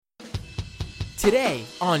Today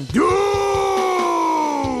on Doomed,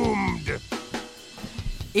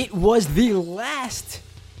 it was the last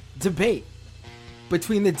debate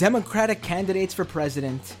between the Democratic candidates for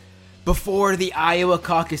president before the Iowa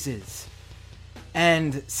caucuses.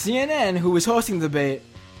 And CNN, who was hosting the debate,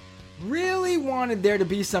 really wanted there to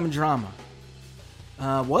be some drama.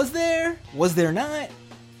 Was there? Was there not?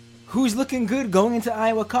 Who's looking good going into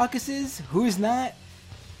Iowa caucuses? Who's not?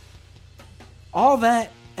 All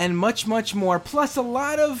that and much, much more, plus a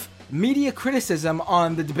lot of media criticism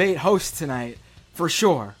on the debate host tonight, for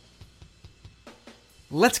sure.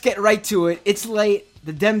 Let's get right to it. It's late.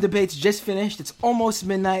 The Dem debate's just finished. It's almost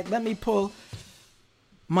midnight. Let me pull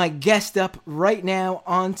my guest up right now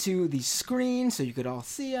onto the screen so you could all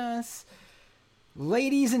see us.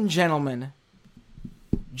 Ladies and gentlemen,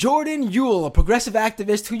 Jordan Uhl, a progressive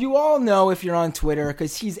activist who you all know if you're on Twitter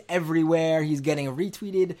because he's everywhere. He's getting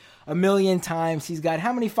retweeted a million times. He's got,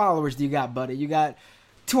 how many followers do you got, buddy? You got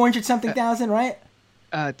 200-something thousand, right?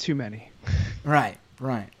 Too many. Right.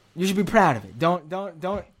 You should be proud of it. Don't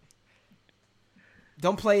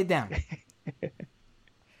play it down.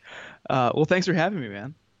 Well, thanks for having me,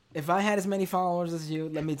 man. If I had as many followers as you,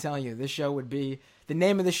 let me tell you, this show would be, the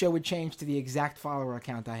name of the show would change to the exact follower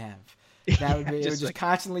account I have. That would be, it would just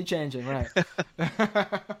constantly changing, right?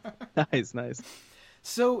 Nice.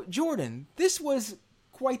 So, Jordan, this was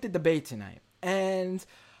quite the debate tonight. And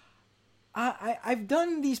I've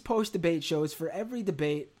done these post-debate shows for every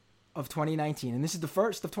debate of 2019. And this is the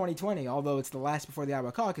first of 2020, although it's the last before the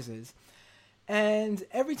Iowa caucuses. And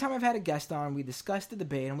every time I've had a guest on, we discussed the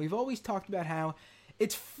debate, and we've always talked about how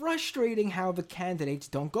it's frustrating how the candidates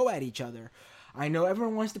don't go at each other. I know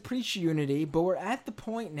everyone wants to preach unity, but we're at the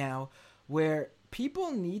point now where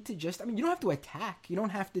people need to just, you don't have to attack. You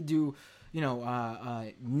don't have to do,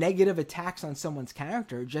 negative attacks on someone's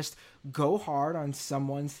character. Just go hard on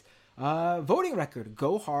someone's voting record.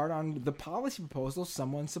 Go hard on the policy proposals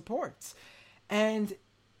someone supports. And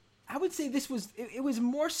I would say it was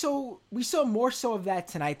more so, we saw more so of that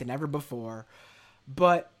tonight than ever before.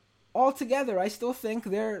 But altogether, I still think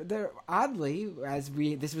they're oddly,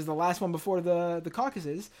 this was the last one before the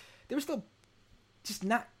caucuses, they were still just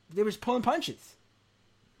not, they were just pulling punches.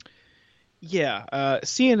 Yeah,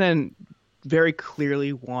 CNN very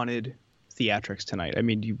clearly wanted theatrics tonight. I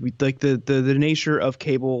mean, the nature of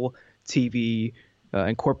cable TV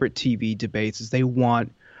and corporate TV debates is they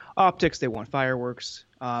want optics, they want fireworks,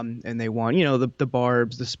 and they want, the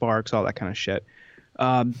barbs, the sparks, all that kind of shit.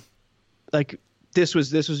 This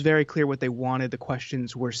was very clear what they wanted. The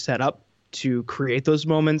questions were set up to create those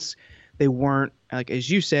moments. They weren't, as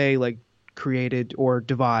you say, created or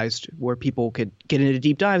devised where people could get into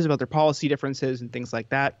deep dives about their policy differences and things like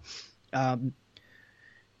that.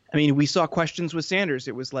 We saw questions with Sanders.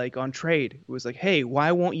 It was on trade. It was hey,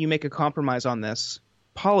 why won't you make a compromise on this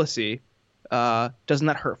policy? Doesn't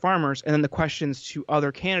that hurt farmers? And then the questions to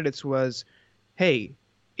other candidates was, hey,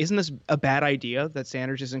 isn't this a bad idea that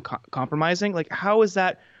Sanders isn't compromising? How is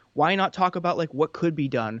that? Why not talk about what could be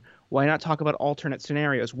done? Why not talk about alternate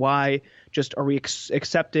scenarios? Why just are we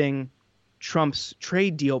accepting Trump's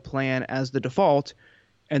trade deal plan as the default,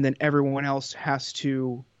 and then everyone else has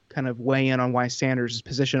to kind of weigh in on why Sanders'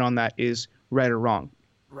 position on that is right or wrong?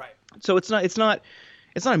 Right. So it's not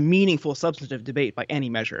a meaningful substantive debate by any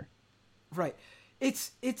measure. Right. It's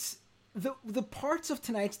the parts of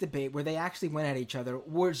tonight's debate where they actually went at each other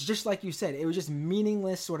was just like you said. It was just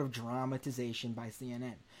meaningless sort of dramatization by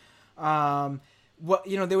CNN.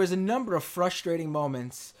 There was a number of frustrating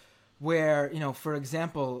moments where, for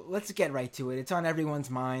example, let's get right to it. It's on everyone's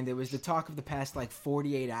mind. It was the talk of the past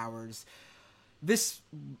 48 hours. This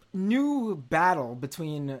new battle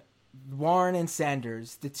between Warren and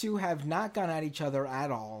Sanders, the two have not gone at each other at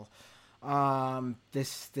all.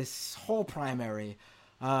 This whole primary,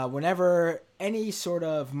 whenever any sort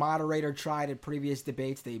of moderator tried at previous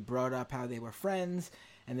debates, they brought up how they were friends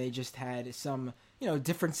and they just had some,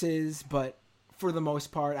 differences, but for the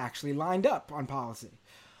most part actually lined up on policy.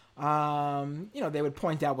 They would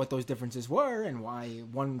point out what those differences were and why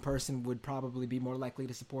one person would probably be more likely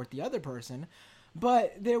to support the other person,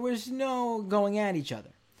 but there was no going at each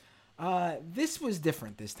other. This was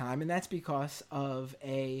different this time, and that's because of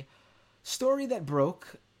a story that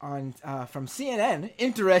broke on from CNN,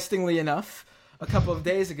 interestingly enough, a couple of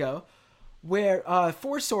days ago, where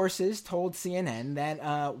 4 sources told CNN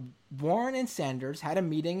that Warren and Sanders had a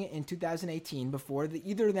meeting in 2018 before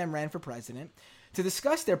either of them ran for president to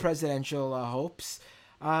discuss their presidential hopes.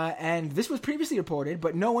 And this was previously reported,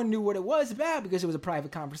 but no one knew what it was about because it was a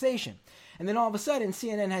private conversation. And then all of a sudden,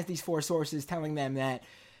 CNN has these 4 sources telling them that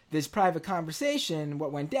this private conversation,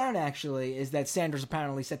 what went down actually is that Sanders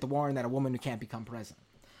apparently said to Warren that a woman can't become president.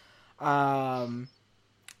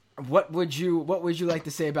 What would you like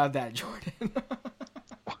to say about that, Jordan?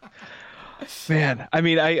 Man, I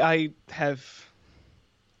mean, I have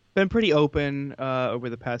been pretty open over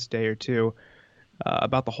the past day or two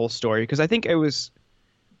about the whole story, because I think it was.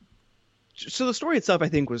 So the story itself, I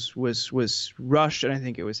think, was rushed, and I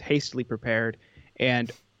think it was hastily prepared,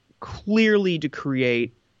 and clearly to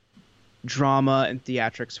create drama and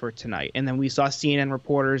theatrics for tonight. And then we saw CNN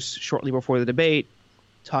reporters shortly before the debate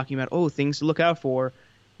talking about, things to look out for.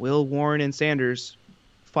 Will Warren and Sanders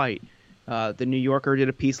fight? The New Yorker did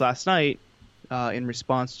a piece last night in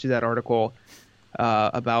response to that article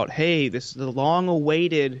about, hey, this is the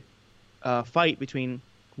long-awaited fight between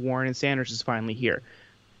Warren and Sanders is finally here.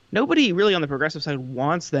 Nobody really on the progressive side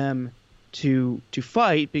wants them to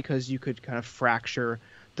fight, because you could kind of fracture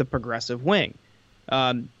the progressive wing.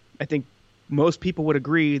 I think most people would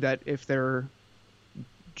agree that if they're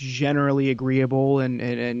generally agreeable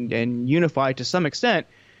and unified to some extent,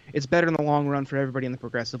 it's better in the long run for everybody in the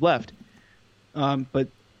progressive left. But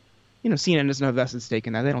CNN doesn't have a vested stake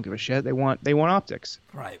in that. They don't give a shit. They want optics.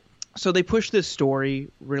 Right. So they pushed this story,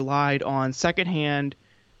 relied on secondhand,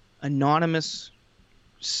 anonymous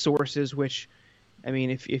sources, which, I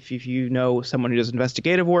mean, if you know someone who does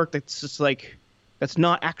investigative work, that's just like, that's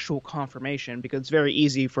not actual confirmation, because it's very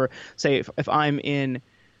easy for, say, if I'm in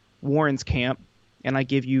Warren's camp and I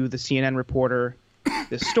give you the CNN reporter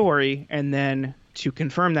this story, and then to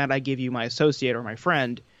confirm that I give you my associate or my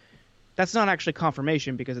friend, that's not actually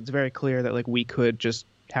confirmation, because it's very clear that, like, we could just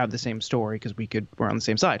have the same story because we're on the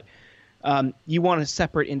same side. You want a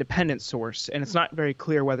separate independent source, and it's not very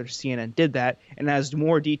clear whether CNN did that. And as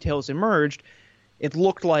more details emerged, it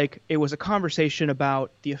looked like it was a conversation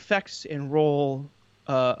about the effects and role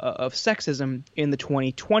of sexism in the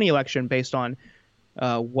 2020 election based on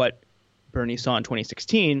what Bernie saw in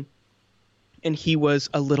 2016. And he was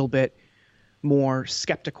a little bit more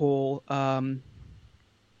skeptical of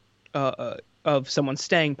someone's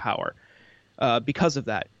staying power because of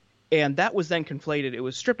that. And that was then conflated. It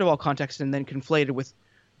was stripped of all context and then conflated with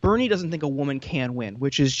Bernie doesn't think a woman can win,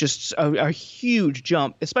 which is just a huge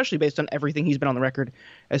jump, especially based on everything he's been on the record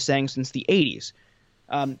as saying since the 80s.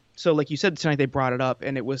 So like you said tonight, they brought it up,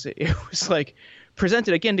 and it was like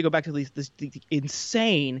presented again, to go back to the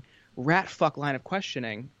insane rat fuck line of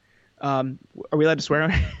questioning. Are we allowed to swear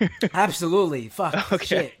on it? Absolutely. Fuck. Okay.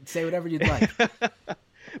 Shit. Say whatever you'd like.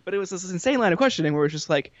 But it was this insane line of questioning where it's just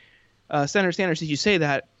like, Senator Sanders, did you say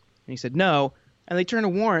that? And he said no. And they turned to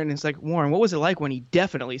Warren, and it's like, Warren, what was it like when he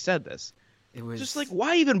definitely said this? It was just like,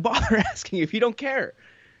 why even bother asking if you don't care?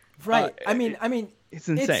 Right. I mean, it's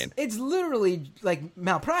insane. It's literally like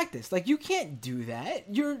malpractice. Like, you can't do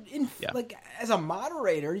that. You're like, as a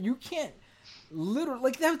moderator, you can't literally,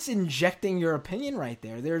 like, that's injecting your opinion right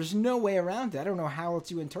there. There's no way around it. I don't know how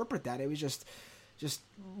else you interpret that. It was just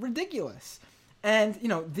ridiculous. And,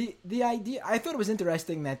 the idea, I thought it was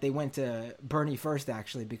interesting that they went to Bernie first,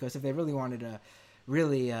 actually, because if they really wanted to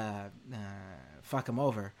really fuck him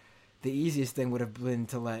over, the easiest thing would have been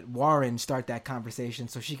to let Warren start that conversation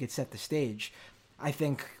so she could set the stage. I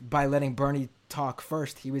think by letting Bernie talk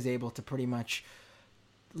first, he was able to pretty much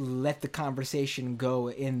let the conversation go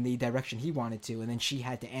in the direction he wanted to, and then she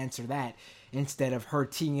had to answer that instead of her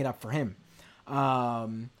teeing it up for him.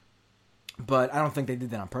 But I don't think they did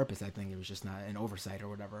that on purpose. I think it was just not an oversight or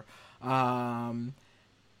whatever.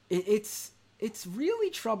 It's really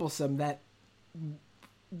troublesome that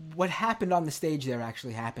what happened on the stage there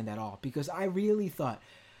actually happened at all, because I really thought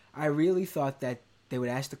that they would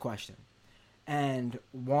ask the question, and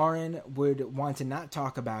Warren would want to not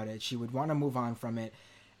talk about it. She would want to move on from it,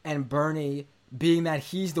 and Bernie, being that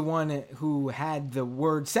he's the one who had the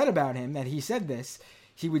word said about him, that he said this,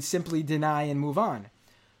 he would simply deny and move on.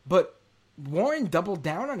 But Warren doubled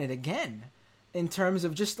down on it again, in terms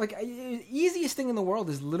of just like, easiest thing in the world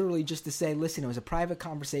is literally just to say, listen, it was a private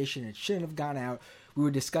conversation. It shouldn't have gone out. We were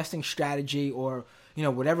discussing strategy, or,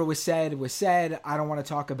 whatever was said was said. I don't want to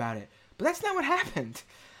talk about it. But that's not what happened.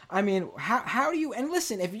 I mean, how do you, and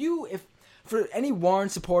listen, if for any Warren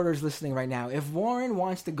supporters listening right now, if Warren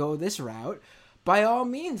wants to go this route, by all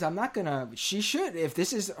means, she should. If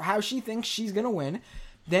this is how she thinks she's going to win,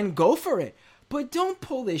 then go for it. But don't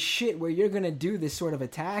pull this shit where you're going to do this sort of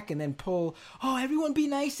attack and then pull, everyone be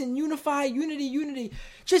nice and unify, unity.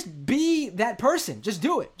 Just be that person. Just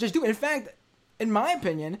do it. In fact, in my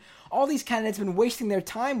opinion, all these candidates have been wasting their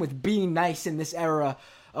time with being nice in this era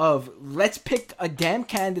of let's pick a damn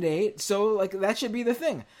candidate. So, like, that should be the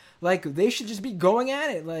thing. Like, they should just be going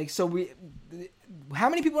at it. Like, how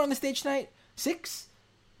many people are on the stage tonight? 6?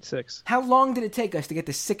 6. How long did it take us to get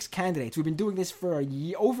to 6 candidates? We've been doing this for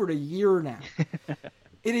over a year now.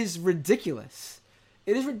 It is ridiculous.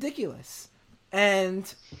 It is ridiculous.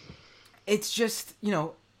 And it's just,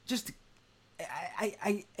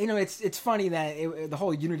 it's funny that the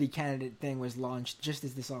whole unity candidate thing was launched just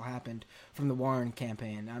as this all happened from the Warren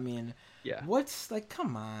campaign. I mean, yeah.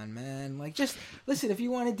 Come on, man. Like, just listen, if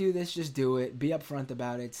you want to do this, just do it. Be upfront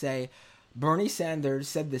about it. Say, Bernie Sanders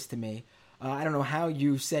said this to me. I don't know how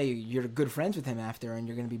you say you're good friends with him after and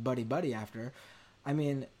you're going to be buddy-buddy after. I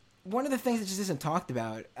mean, one of the things that just isn't talked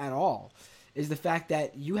about at all is the fact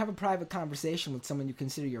that you have a private conversation with someone you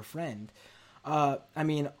consider your friend. I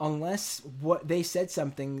mean, unless what they said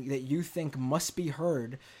something that you think must be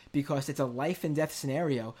heard because it's a life and death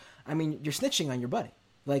scenario, I mean, you're snitching on your buddy.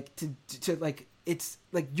 Like, it's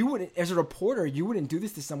like you wouldn't, as a reporter, you wouldn't do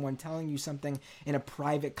this to someone telling you something in a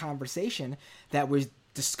private conversation that was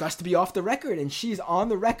discussed to be off the record. And she's on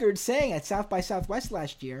the record saying at South by Southwest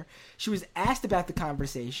last year, she was asked about the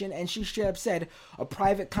conversation and she straight up said a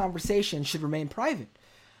private conversation should remain private.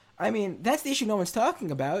 I mean, that's the issue no one's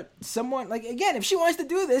talking about. Someone, like, again, if she wants to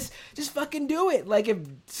do this, just fucking do it. Like, if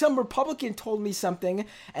some Republican told me something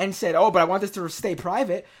and said, oh, but I want this to stay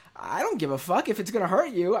private, I don't give a fuck. If it's going to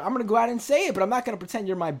hurt you, I'm going to go out and say it, but I'm not going to pretend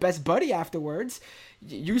you're my best buddy afterwards.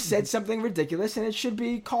 You said something ridiculous and it should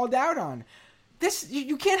be called out on.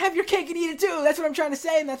 You can't have your cake and eat it too. That's what I'm trying to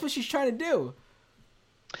say, and that's what she's trying to do.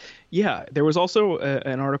 Yeah, there was also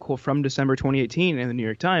an article from December 2018 in the New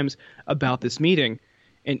York Times about this meeting.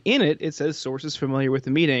 And in it, it says sources familiar with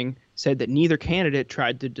the meeting said that neither candidate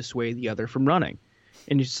tried to dissuade the other from running.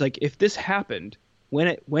 And it's like, if this happened,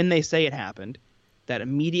 when they say it happened, that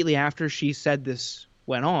immediately after she said this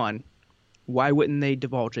went on, why wouldn't they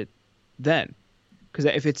divulge it then? Because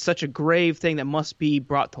if it's such a grave thing that must be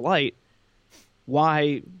brought to light,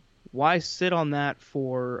 why sit on that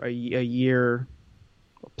for a year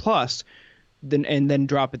plus, and then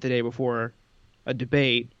drop it the day before a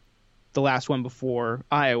debate? The last one before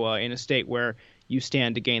Iowa, in a state where you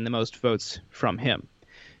stand to gain the most votes from him.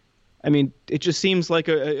 I mean, it just seems like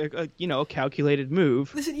a calculated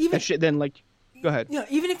move. Listen, even go ahead.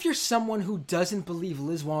 Even if you're someone who doesn't believe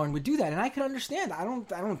Liz Warren would do that, and I can understand. I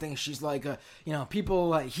don't think she's like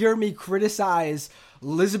people hear me criticize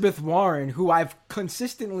Elizabeth Warren, who I've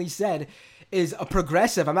consistently said is a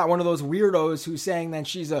progressive. I'm not one of those weirdos who's saying that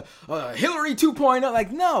she's a Hillary 2.0.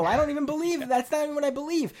 Like, no, I don't even believe that's not even what I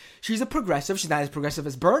believe. She's a progressive. She's not as progressive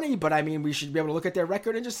as Bernie, but I mean, we should be able to look at their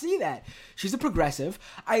record and just see that. She's a progressive.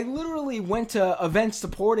 I literally went to events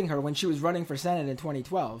supporting her when she was running for Senate in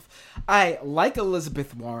 2012. I like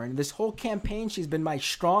Elizabeth Warren. This whole campaign, she's been my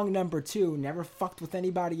strong number 2, never fucked with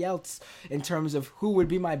anybody else in terms of who would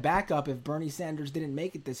be my backup if Bernie Sanders didn't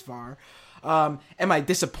make it this far. Am I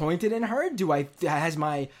disappointed in her? Has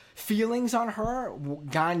my feelings on her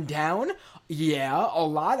gone down? Yeah, a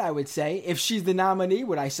lot, I would say. If she's the nominee,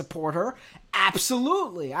 would I support her?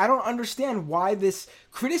 Absolutely. I don't understand why this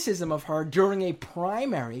criticism of her during a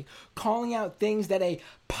primary, calling out things that a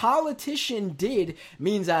politician did,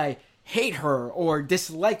 means I hate her or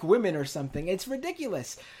dislike women or something. It's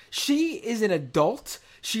ridiculous. She is an adult.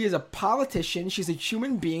 She is a politician. She's a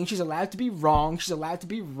human being. She's allowed to be wrong. She's allowed to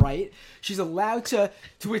be right. She's allowed to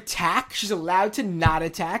attack. She's allowed to not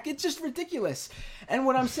attack. It's just ridiculous. And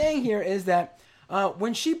what I'm saying here is that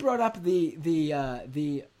when she brought up the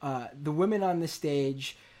women on the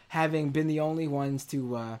stage having been the only ones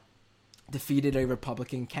to defeated a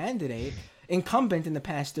Republican incumbent in the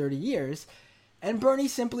past 30 years, and Bernie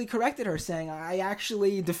simply corrected her, saying, I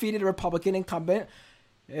actually defeated a Republican incumbent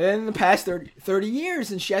in the past 30 years.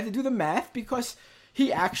 And she had to do the math because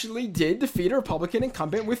he actually did defeat a Republican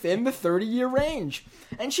incumbent within the 30-year range.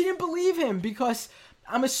 And she didn't believe him because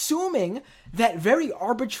I'm assuming that very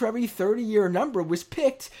arbitrary 30-year number was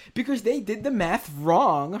picked because they did the math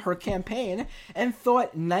wrong, her campaign, and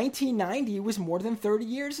thought 1990 was more than 30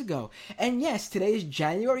 years ago. And yes, today is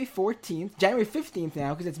January 15th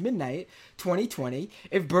now, because it's midnight, 2020.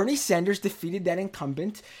 If Bernie Sanders defeated that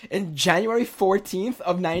incumbent in January 14th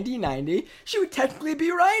of 1990, she would technically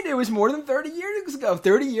be right. It was more than 30 years ago,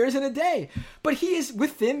 30 years in a day. But he is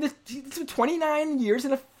within the 29 years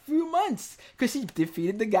and a few months because he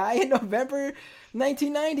defeated the guy in November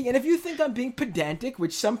 1990. And if you think I'm being pedantic,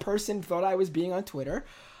 which some person thought I was being on Twitter,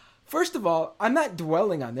 first of all, I'm not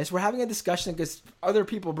dwelling on this. We're having a discussion because other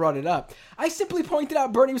people brought it up. I simply pointed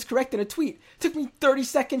out Bernie was correct in a tweet. It took me 30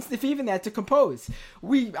 seconds, if even that, to compose.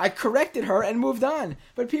 I corrected her and moved on.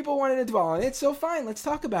 But people wanted to dwell on it, so fine, let's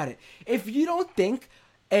talk about it. If you don't think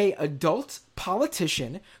a adult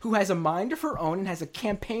politician who has a mind of her own and has a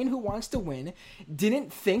campaign who wants to win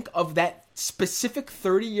didn't think of that specific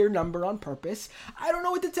 30-year number on purpose, I don't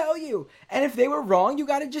know what to tell you. And if they were wrong, you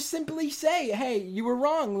got to just simply say, hey, you were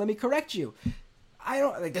wrong, let me correct you.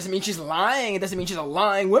 It doesn't mean she's lying. It doesn't mean she's a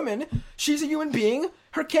lying woman. She's a human being.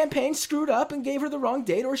 Her campaign screwed up and gave her the wrong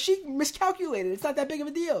date, or she miscalculated. It's not that big of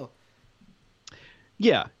a deal.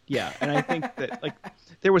 Yeah. And I think that, like,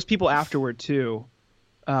 there was people afterward too.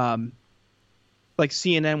 Like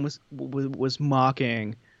CNN was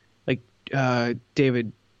mocking, like,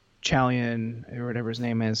 David Chalian or whatever his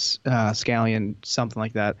name is, Scallion, something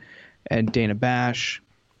like that, and Dana Bash,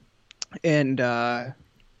 and the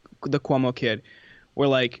Cuomo kid were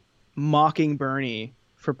like mocking Bernie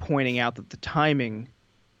for pointing out that the timing,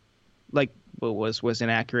 like, was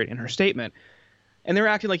inaccurate in her statement, and they were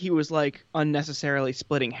acting like he was like unnecessarily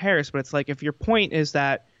splitting hairs. But it's like, if your point is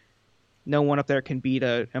that no one up there can beat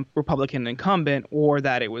a Republican incumbent, or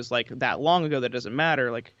that it was like that long ago, that doesn't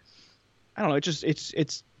matter. Like, I don't know.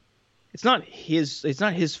 It's not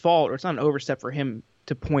his fault, or it's not an overstep for him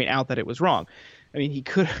to point out that it was wrong. I mean, he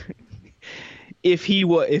could, if it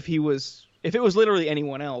was literally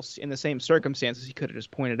anyone else in the same circumstances, he could have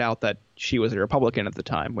just pointed out that she was a Republican at the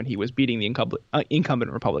time when he was beating the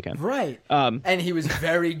incumbent Republican. Right. And he was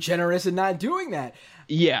very generous in not doing that.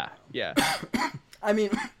 Yeah. I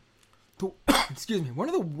mean, excuse me. One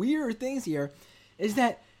of the weird things here is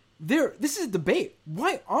that this is a debate.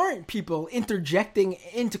 Why aren't people interjecting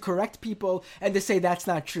in to correct people and to say that's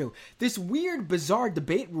not true? This weird, bizarre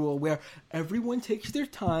debate rule where everyone takes their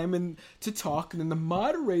time and to talk, and then the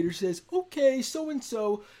moderator says, okay,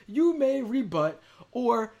 so-and-so, you may rebut,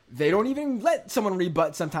 or they don't even let someone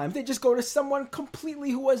rebut sometimes. They just go to someone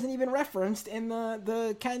completely who wasn't even referenced in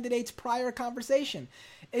the candidate's prior conversation.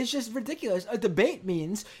 It's just ridiculous. A debate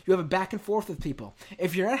means you have a back and forth with people.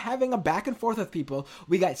 If you're not having a back and forth with people,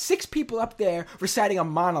 we got 6 people up there reciting a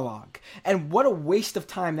monologue. And what a waste of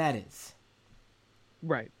time that is.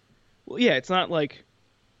 Right. Well, yeah, it's not like,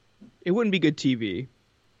 it wouldn't be good TV.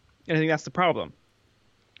 And I think that's the problem.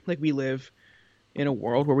 Like, we live in a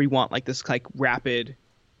world where we want like this like rapid,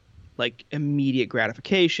 like immediate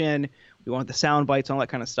gratification. We want the sound bites, all that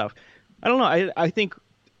kind of stuff. I don't know. I think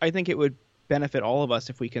it would benefit all of us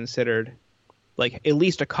if we considered like at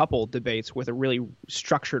least a couple debates with a really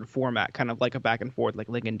structured format, kind of like a back and forth, like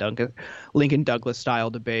Lincoln Douglas style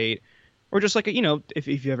debate, or just like if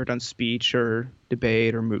you've ever done speech or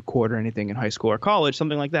debate or moot court or anything in high school or college,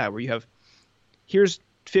 something like that, where you have, here's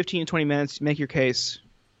 15 20 minutes, make your case.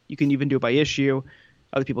 You can even do it by issue.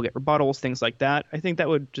 Other people get rebuttals, things like that. I think that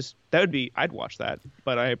would be, I'd watch that,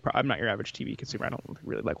 but I'm not your average TV consumer. I don't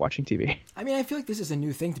really like watching TV. I mean, I feel like this is a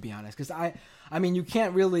new thing, to be honest, because I mean, you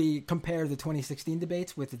can't really compare the 2016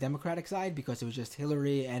 debates with the Democratic side because it was just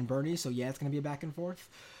Hillary and Bernie, so yeah, it's going to be a back and forth.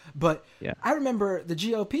 But yeah. I remember the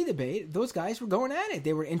GOP debate, those guys were going at it.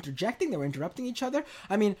 They were interjecting, they were interrupting each other.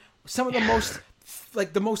 I mean, some of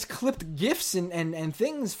the most clipped GIFs and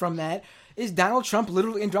things from that is Donald Trump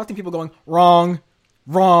literally interrupting people going, wrong.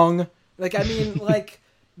 Like, I mean, like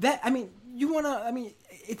that. I mean, you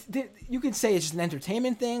can say it's just an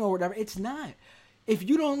entertainment thing or whatever. It's not. If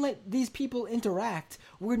you don't let these people interact,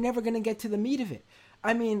 we're never going to get to the meat of it.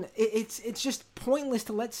 I mean, it's just pointless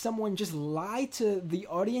to let someone just lie to the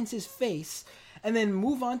audience's face and then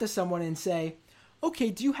move on to someone and say, okay,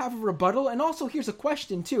 do you have a rebuttal? And also, here's a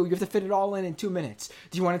question, too. You have to fit it all in 2 minutes.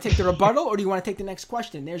 Do you want to take the rebuttal or do you want to take the next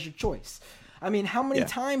question? There's your choice. I mean, how many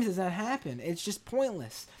times does that happen? It's just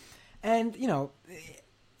pointless. And,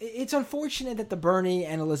 it's unfortunate that the Bernie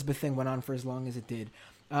and Elizabeth thing went on for as long as it did.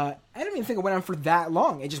 I don't even think it went on for that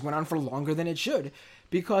long. It just went on for longer than it should,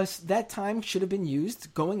 because that time should have been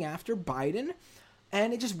used going after Biden,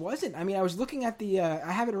 and it just wasn't. I mean, I was looking at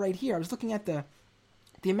I have it right here. I was looking at the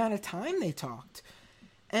amount of time they talked,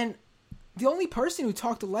 and the only person who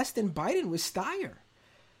talked less than Biden was Steyer.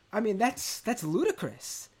 I mean, that's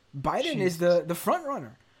ludicrous. Biden is the front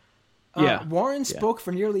runner. Warren spoke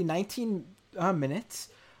for nearly 19 minutes.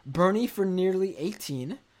 Bernie for nearly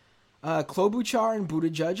 18. Klobuchar and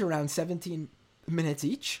Buttigieg around 17 minutes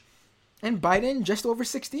each. And Biden just over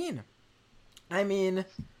 16. I mean,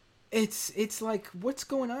 it's like, what's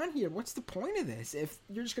going on here? What's the point of this? If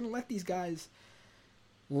you're just going to let these guys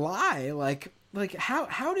lie, like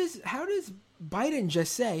how does Biden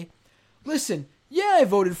just say, listen, yeah, I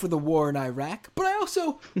voted for the war in Iraq, but I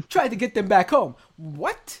also tried to get them back home.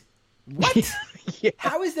 What? Yeah.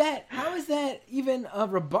 How is that even a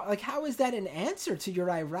like, how is that an answer to your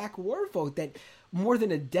Iraq war vote? That more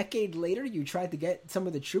than a decade later, you tried to get some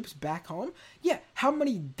of the troops back home. Yeah, how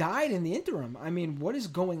many died in the interim? I mean, what is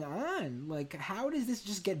going on? Like, how does this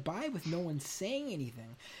just get by with no one saying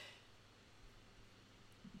anything?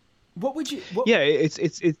 What would you? Yeah,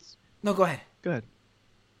 it's. No, go ahead. Go ahead.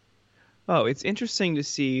 Oh, it's interesting to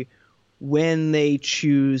see when they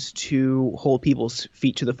choose to hold people's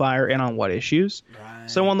feet to the fire and on what issues. Right.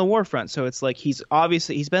 So on the war front, so it's like he's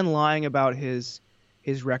been lying about his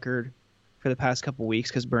record for the past couple weeks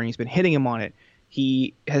because Bernie's been hitting him on it.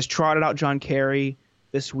 He has trotted out John Kerry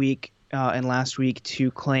this week and last week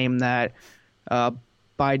to claim that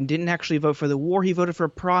Biden didn't actually vote for the war. He voted for a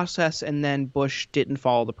process, and then Bush didn't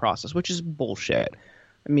follow the process, which is bullshit.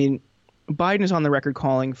 I mean, Biden is on the record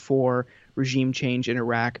calling for regime change in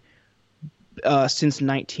Iraq since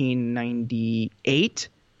 1998.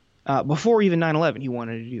 Before even 9/11, he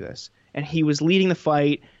wanted to do this. And he was leading the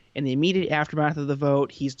fight in the immediate aftermath of the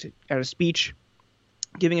vote. He's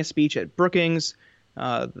giving a speech at Brookings,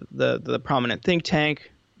 the prominent think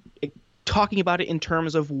tank, talking about it in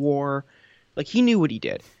terms of war. Like, he knew what he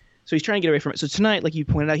did. So he's trying to get away from it. So tonight, like you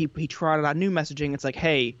pointed out, he trotted out new messaging. It's like,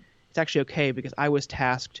 hey, it's actually okay because I was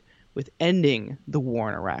tasked with ending the war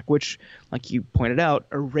in Iraq, which, like you pointed out,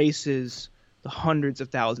 erases the hundreds of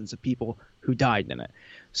thousands of people who died in it.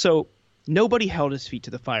 So nobody held his feet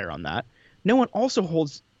to the fire on that. No one also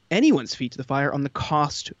holds anyone's feet to the fire on the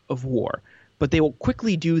cost of war. But they will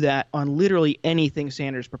quickly do that on literally anything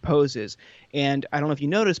Sanders proposes. And I don't know if you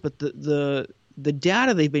noticed, but the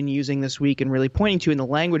data they've been using this week and really pointing to in the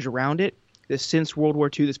language around it, this since World War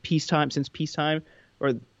II, this since peacetime,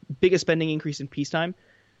 or biggest spending increase in peacetime,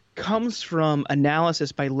 comes from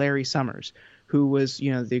analysis by Larry Summers, who was,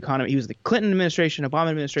 he was the Clinton administration, Obama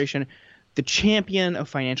administration, the champion of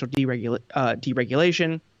financial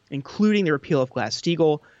deregulation, including the repeal of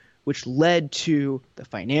Glass-Steagall, which led to the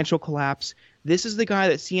financial collapse. This is the guy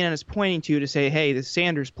that CNN is pointing to say, hey, the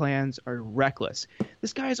Sanders plans are reckless.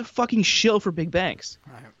 This guy is a fucking shill for big banks.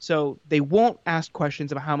 Right. So they won't ask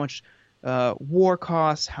questions about how much war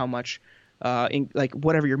costs, how much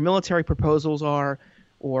whatever your military proposals are,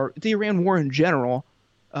 or the Iran war in general,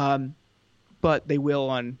 but they will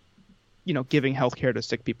on, giving health care to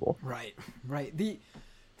sick people. Right.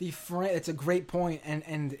 It's a great point,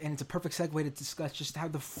 and it's a perfect segue to discuss just how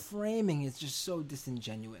the framing is just so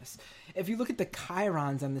disingenuous. If you look at the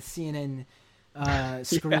chyrons on the CNN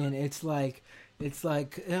screen, yeah. it's like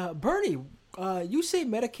Bernie, you say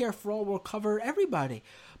Medicare for all will cover everybody,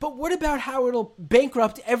 but what about how it'll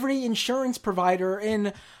bankrupt every insurance provider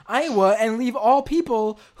in Iowa and leave all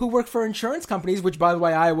people who work for insurance companies, which, by the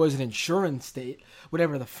way, Iowa is an insurance state,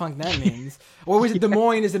 whatever the fuck that means. Or was it Des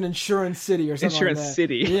Moines is an insurance city or something insurance like that?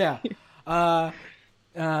 City. Yeah. All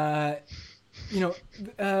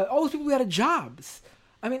those people who had jobs.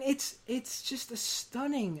 I mean, it's just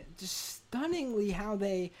stunningly how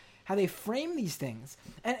they frame these things.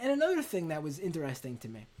 And another thing that was interesting to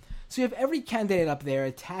me. So you have every candidate up there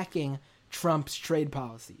attacking Trump's trade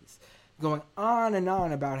policies, going on and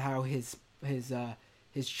on about how his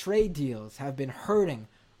trade deals have been hurting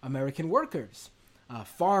American workers,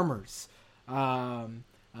 farmers,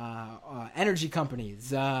 energy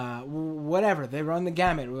companies, whatever. They run the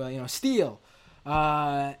gamut, steel.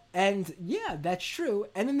 And yeah, that's true.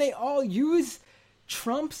 And then they all use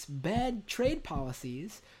Trump's bad trade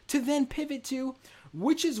policies to then pivot to,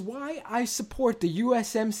 which is why I support the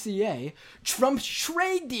USMCA, Trump's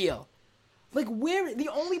trade deal. Like, where the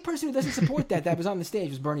only person who doesn't support that was on the stage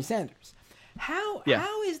was Bernie Sanders. How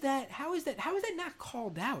is that not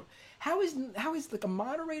called out? How is like a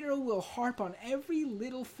moderator will harp on every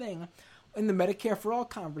little thing in the Medicare for all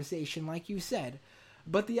conversation, like you said,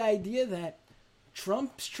 but the idea that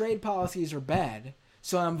Trump's trade policies are bad,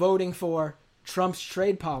 so I'm voting for Trump's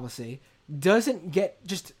trade policy, doesn't get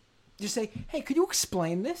just say, hey, could you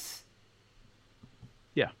explain this?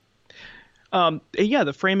 Yeah.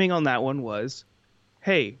 The framing on that one was,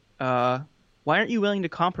 hey, why aren't you willing to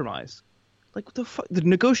compromise? Like, what the fuck? The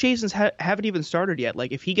negotiations haven't even started yet.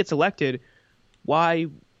 Like, if he gets elected, why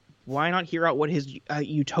not hear out what his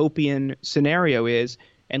utopian scenario is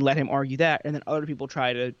and let him argue that, and then other people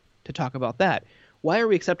try to talk about that? Why are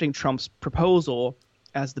we accepting Trump's proposal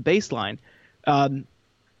as the baseline?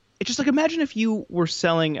 It's just like, imagine if you were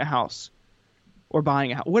selling a house or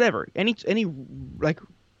buying a house, whatever, any like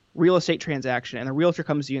real estate transaction, and the realtor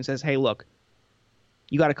comes to you and says, hey, look,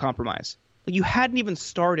 you got to compromise. Like, you hadn't even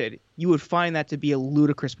started, you would find that to be a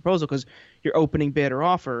ludicrous proposal because your opening bid or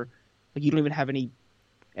offer, like, you don't even have any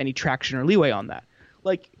traction or leeway on that.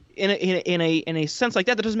 Like, in a sense like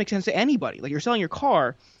that doesn't make sense to anybody. Like, you're selling your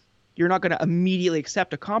car, you're not going to immediately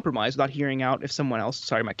accept a compromise without hearing out if someone else.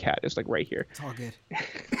 Sorry, my cat is like right here. It's all good.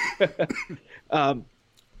 Um,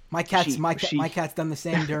 My cat's done the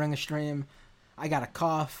same during a stream. I got a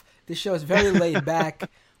cough. This show is very laid back.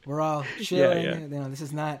 We're all chilling. Yeah. You know, this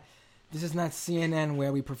is not CNN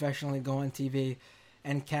where we professionally go on TV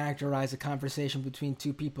and characterize a conversation between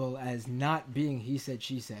two people as not being he said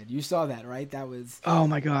she said. You saw that, right? That was oh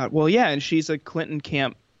my God. Well, yeah, and she's a Clinton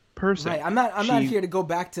camp person. right. I'm not here to go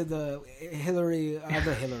back to the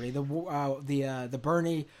the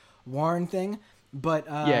Bernie Warren thing, but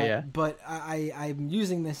But I'm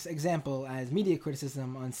using this example as media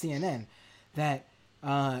criticism on CNN that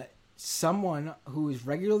someone who is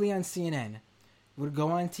regularly on CNN would go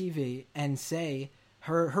on TV and say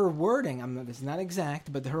her wording. It's not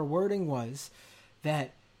exact, but her wording was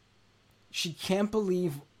that she can't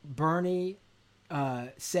believe Bernie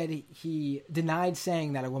said he denied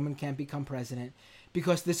saying that a woman can't become president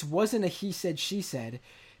because this wasn't a he said she said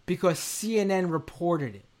because CNN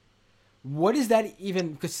reported it. What is that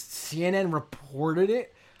even? Because CNN reported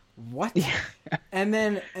it. What? Yeah. And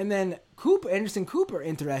then Anderson Cooper,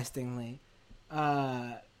 interestingly,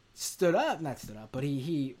 not stood up, but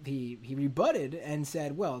he rebutted and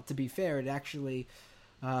said, well, to be fair, it actually,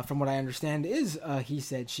 from what I understand, is he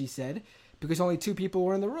said, she said, because only two people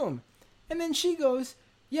were in the room. And then she goes,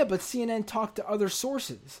 yeah, but CNN talked to other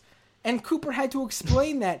sources. And Cooper had to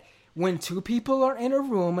explain that when two people are in a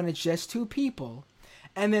room and it's just two people,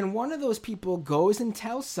 and then one of those people goes and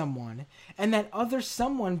tells someone, and that other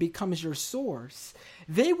someone becomes your source,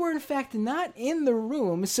 they were in fact not in the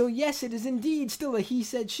room, so yes, it is indeed still a he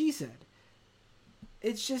said, she said.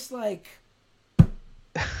 It's just like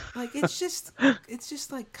it's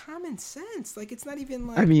just like common sense. Like, it's not even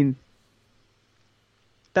like... I mean,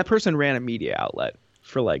 that person ran a media outlet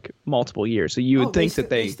for like multiple years, so you would think that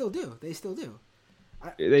they still do. They still do.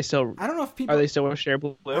 I don't know if people... Are they still with Share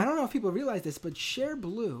Blue? I don't know if people realize this, but Share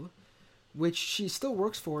Blue, which she still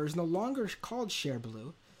works for, is no longer called Share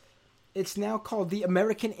Blue. It's now called The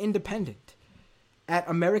American Independent at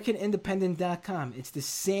AmericanIndependent.com. It's the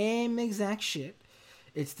same exact shit.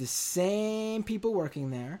 It's the same people working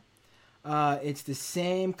there. It's the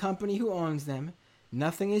same company who owns them.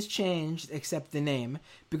 Nothing has changed except the name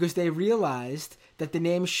because they realized that the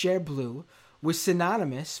name Share Blue was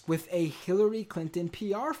synonymous with a Hillary Clinton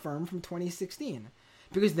PR firm from 2016,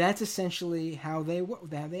 because that's essentially how they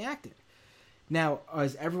acted. Now,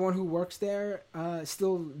 is everyone who works there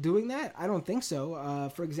still doing that? I don't think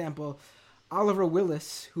so. For example, Oliver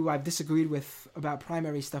Willis, who I've disagreed with about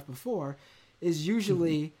primary stuff before, is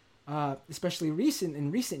usually, especially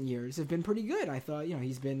in recent years, have been pretty good. I thought,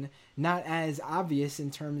 he's been not as obvious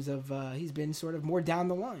in terms of he's been sort of more down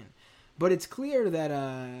the line. But it's clear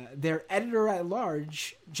that their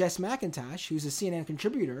editor-at-large, Jess McIntosh, who's a CNN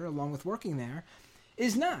contributor along with working there,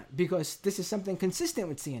 is not, because this is something consistent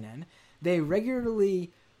with CNN. They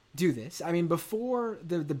regularly do this. I mean, before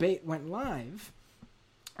the debate went live,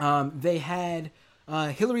 they had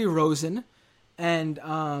Hillary Rosen and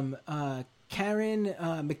Karen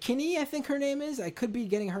McKinney, I think her name is. I could be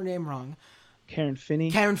getting her name wrong. Karen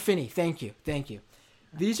Finney. Karen Finney, thank you.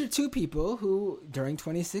 These are two people who, during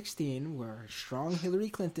 2016, were strong Hillary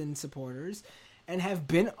Clinton supporters and have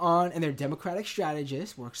been on, and they're Democratic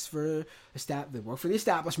strategists, they work for the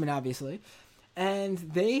establishment, obviously, and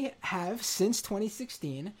they have, since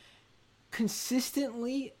 2016,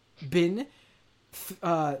 consistently been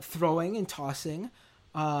throwing and tossing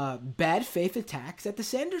bad faith attacks at the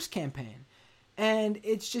Sanders campaign. And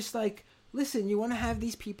it's just like, listen, you want to have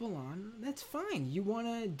these people on, that's fine. You want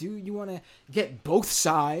to get both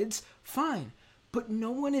sides, fine. But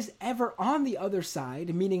no one is ever on the other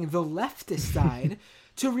side, meaning the leftist side,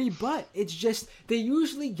 to rebut. It's just, they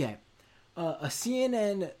usually get a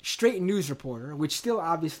CNN straight news reporter, which still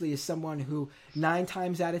obviously is someone who 9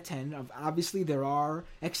 times out of 10, obviously there are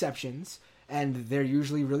exceptions, and they're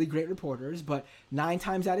usually really great reporters, but 9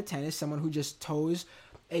 times out of 10 is someone who just toes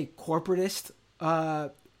a corporatist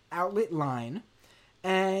outlet line,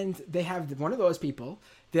 and they have one of those people.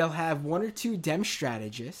 They'll have 1 or 2 Dem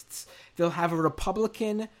strategists. They'll have a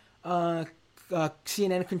Republican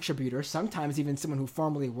CNN contributor, sometimes even someone who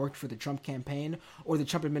formerly worked for the Trump campaign or the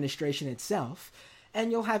Trump administration itself.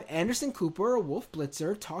 And you'll have Anderson Cooper or Wolf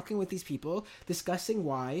Blitzer talking with these people, discussing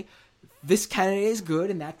why this candidate is good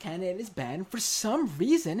and that candidate is bad. And for some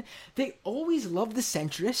reason, they always love the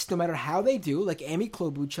centrists, no matter how they do, like Amy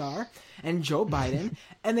Klobuchar and Joe Biden,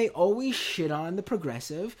 and they always shit on the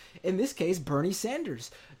progressive, in this case, Bernie Sanders.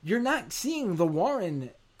 You're not seeing the Warren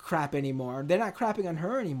crap anymore. They're not crapping on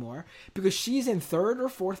her anymore because she's in 3rd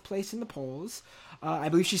or 4th place in the polls. I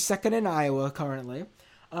believe she's 2nd in Iowa currently.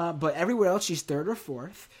 But everywhere else, she's third or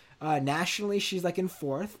fourth. Nationally, she's like in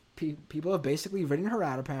fourth. People have basically written her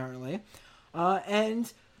out, apparently.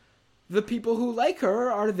 And the people who like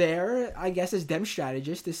her are there, I guess, as Dem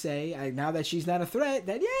strategists to say, now that she's not a threat,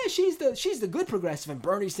 that, yeah, she's the good progressive, and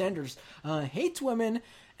Bernie Sanders hates women,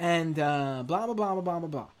 and blah, blah, blah, blah, blah, blah,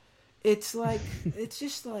 blah. It's like, it's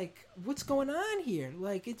just like, what's going on here?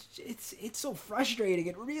 Like, it's so frustrating.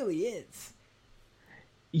 It really is.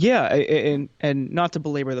 Yeah, and not to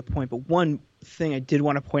belabor the point, but one thing I did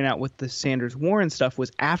want to point out with the Sanders-Warren stuff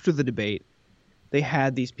was after the debate, they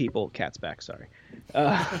had these people. Cat's back, sorry.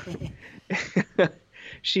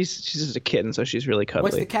 She's just a kitten, so she's really cuddly.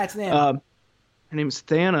 What's the cat's name? Her name is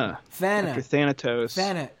Thana. After Thanatos.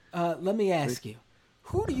 Thana, let me ask you,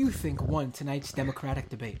 who do you think won tonight's Democratic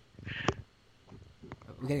debate?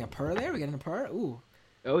 We're getting a purr there? We're getting a purr? Ooh.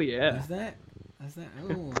 Oh, yeah. What's that?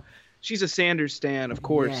 Ooh. She's a Sanders stan, of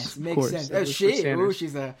course. Yes, makes sense. Oh, she's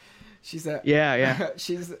a Yeah.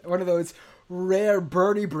 She's one of those rare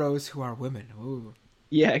Bernie bros who are women. Ooh.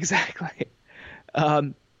 Yeah, exactly.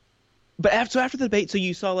 But after the debate, so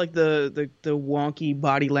you saw like the wonky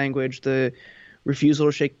body language, the refusal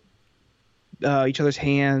to shake each other's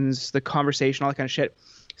hands, the conversation, all that kind of shit.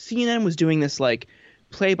 CNN was doing this like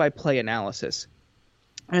play-by-play analysis,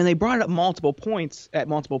 and they brought it up multiple points,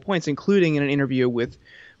 including in an interview with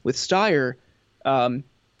Steyer. Ooh,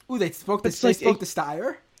 they spoke to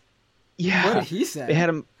Steyer? Yeah. What did he say? They had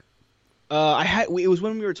him. It was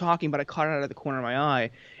when we were talking, but I caught it out of the corner of my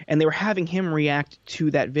eye, and they were having him react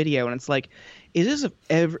to that video, and it's like, is this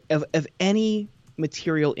of any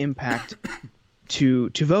material impact to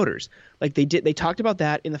voters? Like they talked about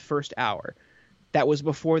that in the first hour. That was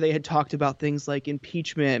before they had talked about things like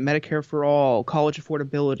impeachment, Medicare for all, college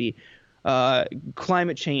affordability,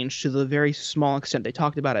 climate change to the very small extent they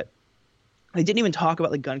talked about it. They didn't even talk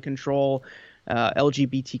about like gun control,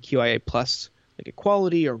 LGBTQIA plus like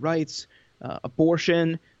equality or rights,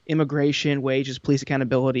 abortion, immigration, wages, police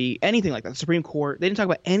accountability, anything like that. The Supreme Court, they didn't talk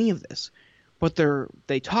about any of this, but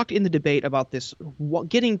they talked in the debate about this,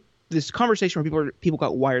 getting this conversation where people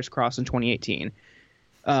got wires crossed in 2018,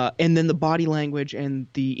 and then the body language and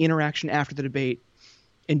the interaction after the debate,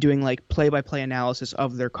 and doing like play-by-play analysis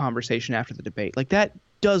of their conversation after the debate. Like that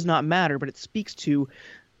does not matter, but it speaks to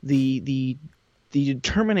the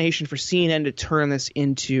determination for CNN to turn this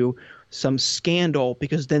into some scandal,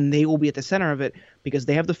 because then they will be at the center of it because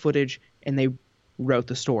they have the footage and they wrote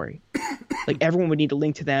the story. Like everyone would need to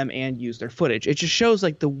link to them and use their footage. It just shows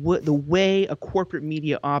like the way a corporate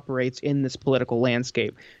media operates in this political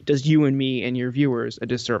landscape does you and me and your viewers a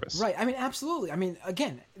disservice. Right. I mean, absolutely. I mean,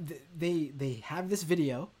 again, they have this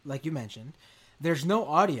video, like you mentioned. There's no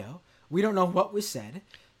audio. We don't know what was said.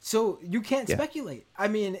 So you can't speculate. I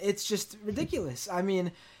mean, it's just ridiculous. I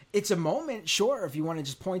mean, it's a moment, sure, if you want to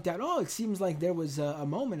just point out, oh, it seems like there was a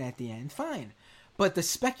moment at the end, fine. But the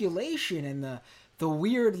speculation and the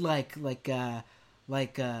weird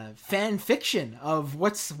fan fiction of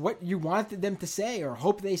what you wanted them to say or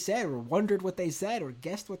hope they said or wondered what they said or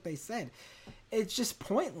guessed what they said, it's just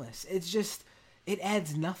pointless. It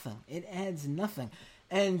adds nothing. It adds nothing.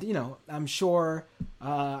 And, you know, I'm sure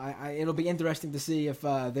it'll be interesting to see if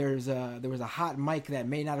there was a hot mic that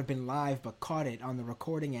may not have been live but caught it on the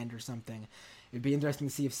recording end or something. It'd be interesting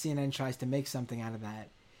to see if CNN tries to make something out of that.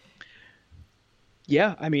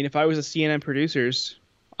 Yeah, I mean, if I was a CNN producers,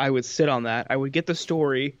 I would sit on that. I would get the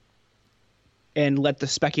story and let the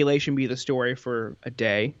speculation be the story for a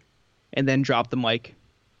day, and then drop the mic,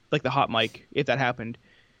 like the hot mic, if that happened,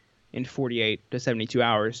 in 48 to 72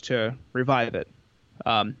 hours to revive it.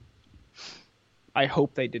 I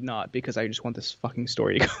hope they did not, because I just want this fucking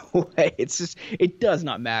story to go away. It's just, it does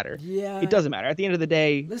not matter. Yeah. It doesn't matter. At the end of the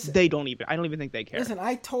day, listen, I don't even think they care. Listen,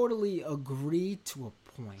 I totally agree to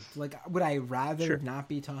a point. Like, would I rather Sure. not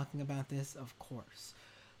be talking about this? Of course.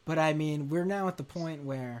 But I mean, we're now at the point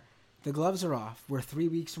where the gloves are off. We're 3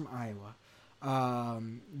 weeks from Iowa.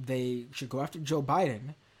 They should go after Joe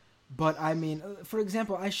Biden. But I mean, for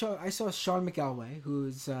example, I saw Sean McElway,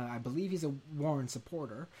 who's I believe he's a Warren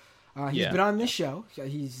supporter. He's been on this show.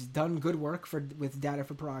 He's done good work with Data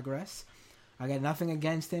for Progress. I got nothing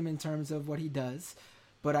against him in terms of what he does,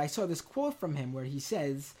 but I saw this quote from him where he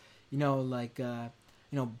says,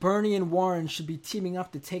 Bernie and Warren should be teaming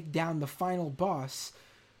up to take down the final boss,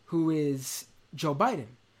 who is Joe Biden.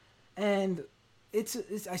 And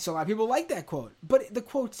I saw a lot of people like that quote, but the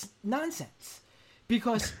quote's nonsense.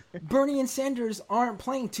 Because Bernie and Sanders aren't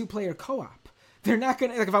playing two-player co-op. They're not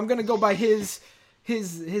gonna, like, if I'm gonna go by his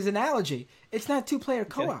analogy, it's not two-player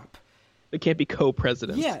co-op. They can't be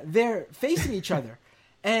co-presidents. Yeah, they're facing each other.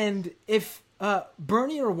 And if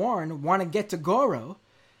Bernie or Warren want to get to Goro,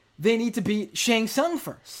 they need to beat Shang Tsung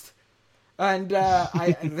first. And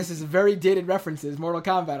this is very dated references, Mortal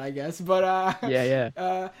Kombat, I guess. But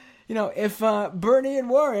if Bernie and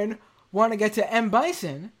Warren want to get to M.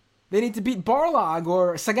 Bison, they need to beat Barlog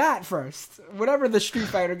or Sagat first, whatever the Street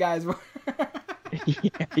Fighter guys were.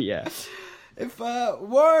 yeah. If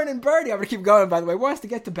Warren and Bernie, I'm gonna keep going, by the way, wants to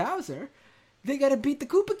get to Bowser, they got to beat the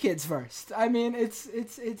Koopa Kids first. I mean, it's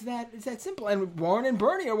that simple. And Warren and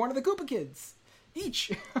Bernie are one of the Koopa Kids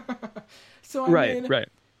each. So right.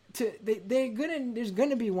 There's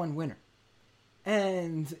gonna be one winner,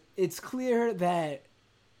 and it's clear that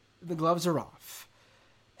the gloves are off.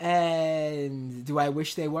 And do I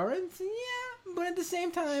wish they weren't? Yeah, but at the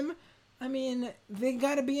same time, I mean, they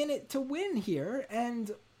got to be in it to win here, and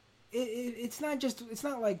it's not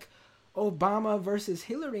like Obama versus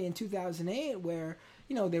Hillary in 2008, where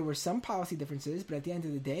there were some policy differences, but at the end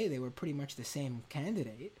of the day, they were pretty much the same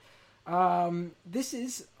candidate.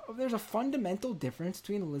 There's a fundamental difference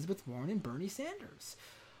between Elizabeth Warren and Bernie Sanders.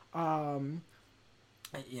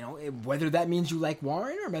 Whether that means you like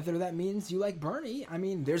Warren or whether that means you like Bernie, I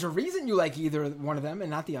mean, there's a reason you like either one of them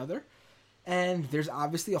and not the other. And there's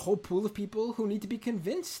obviously a whole pool of people who need to be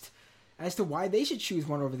convinced as to why they should choose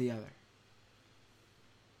one over the other.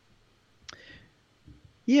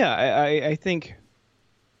 Yeah, I think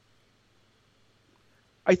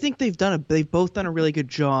they've both done a really good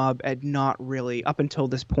job at not really, up until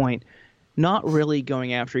this point, not really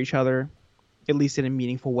going after each other, at least in a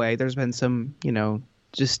meaningful way. There's been some,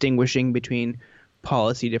 distinguishing between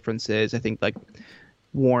policy differences. I think like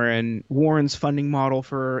Warren's funding model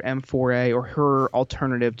for M4A, or her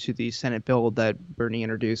alternative to the Senate bill that Bernie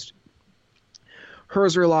introduced,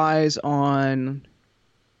 hers relies on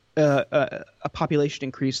a population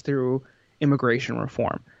increase through immigration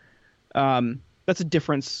reform. That's a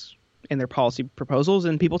difference in their policy proposals,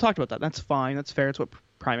 and people talked about that. That's fine. That's fair. It's what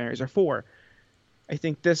primaries are for. I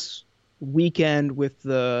think this weekend with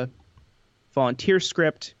the volunteer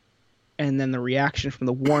script and then the reaction from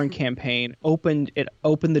the Warren campaign opened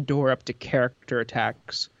the door up to character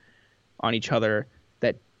attacks on each other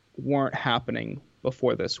that weren't happening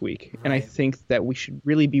before this week. Right. And I think that we should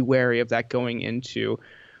really be wary of that going into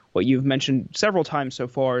what you've mentioned several times so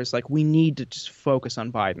far, is like, we need to just focus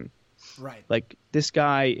on Biden. Right. Like, this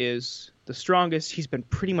guy is the strongest. He's been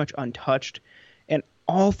pretty much untouched. And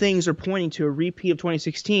all things are pointing to a repeat of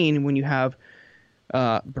 2016 when you have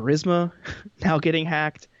Burisma now getting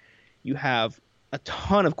hacked. You have a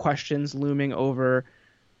ton of questions looming over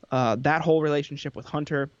that whole relationship with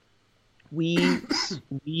Hunter.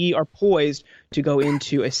 We are poised to go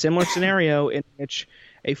into a similar scenario in which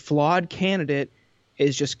a flawed candidate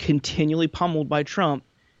is just continually pummeled by Trump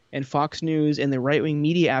and Fox News and the right-wing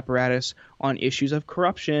media apparatus on issues of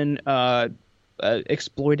corruption,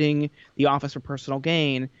 exploiting the office for personal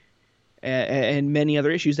gain, and many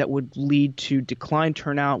other issues that would lead to declined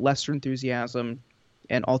turnout, lesser enthusiasm,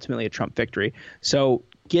 and ultimately a Trump victory. So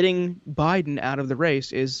getting Biden out of the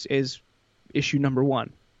race is issue number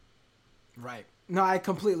one. Right. No, I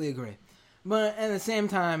completely agree. But at the same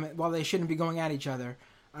time, while they shouldn't be going at each other,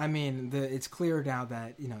 I mean, it's clear now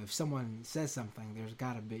that, if someone says something, there's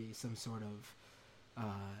got to be some sort of,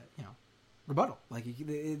 rebuttal. Like,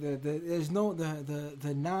 there's no,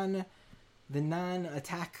 the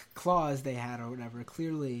non-attack clause they had or whatever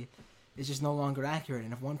clearly is just no longer accurate.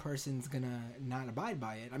 And if one person's going to not abide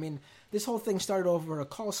by it, I mean, this whole thing started over a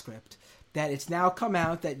call script that it's now come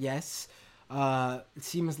out that, yes, it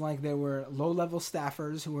seems like there were low-level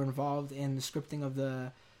staffers who were involved in the scripting of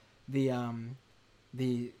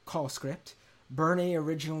the call script. Bernie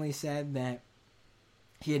originally said that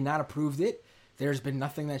he had not approved it. There's been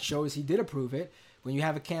nothing that shows he did approve it. When you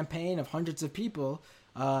have a campaign of hundreds of people,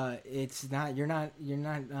 you're not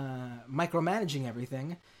micromanaging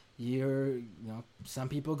everything. Some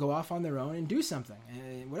people go off on their own and do something,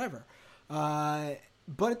 whatever.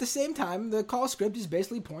 But at the same time, the call script just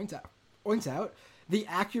basically points out the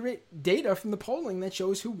accurate data from the polling that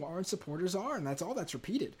shows who Warren's supporters are, and that's all that's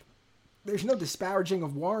repeated. There's no disparaging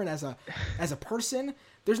of Warren as a person.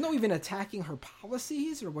 There's no even attacking her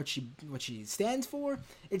policies or what she stands for.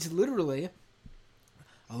 It's literally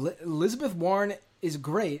Elizabeth Warren is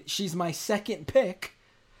great. She's my second pick.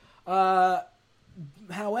 However,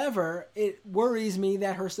 it worries me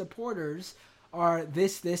that her supporters are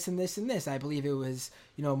this, and this, and this. I believe it was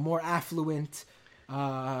more affluent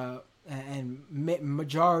and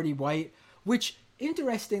majority white, which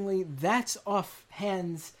interestingly, that's off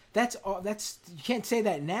hands. That's you can't say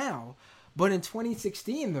that now, but in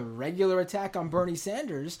 2016, the regular attack on Bernie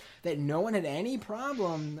Sanders that no one had any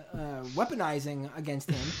problem weaponizing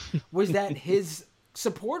against him was that his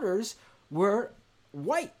supporters were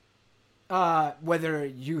white Whether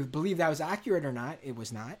you believe that was accurate or not, it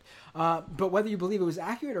was not. But whether you believe it was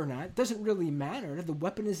accurate or not doesn't really matter. The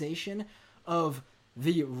weaponization of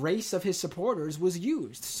the race of his supporters was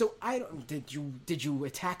used. So did you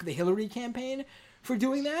attack the Hillary campaign for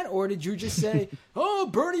doing that, or did you just say, "Oh,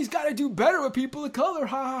 Bernie's got to do better with people of color"?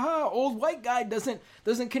 Ha ha ha! Old white guy doesn't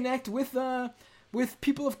connect with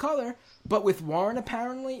people of color, but with Warren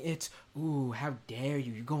apparently it's, "Ooh, how dare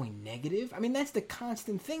you? You're going negative." I mean, that's the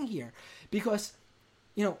constant thing here, because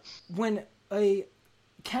when a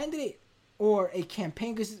candidate or a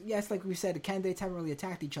campaign, because yes, like we said, the candidates haven't really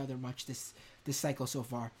attacked each other much this cycle so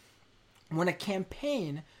far. When a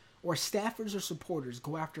campaign or staffers or supporters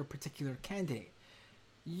go after a particular candidate,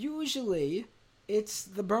 usually it's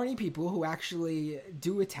the Bernie people who actually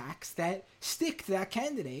do attacks that stick to that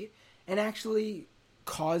candidate and actually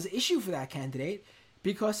cause issue for that candidate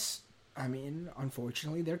because, I mean,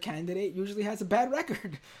 unfortunately, their candidate usually has a bad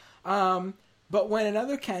record. But when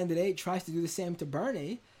another candidate tries to do the same to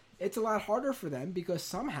Bernie, it's a lot harder for them because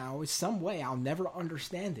somehow, some way, I'll never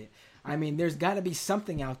understand it. I mean, there's got to be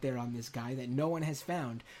something out there on this guy that no one has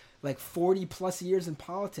found. Like 40 plus years in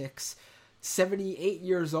politics, 78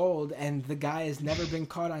 years old, and the guy has never been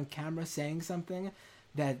caught on camera saying something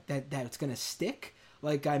that's gonna stick.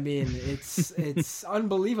 Like, I mean, it's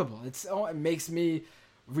unbelievable. It makes me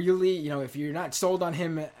really, if you're not sold on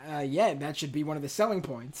him yet, that should be one of the selling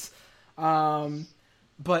points.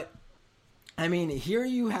 But I mean, here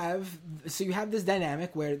you have this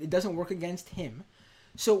dynamic where it doesn't work against him.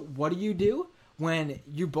 So what do when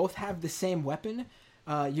you both have the same weapon?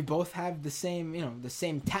 You both have the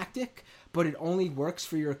same tactic, but it only works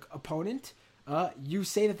for your opponent. You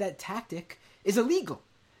say that tactic is illegal.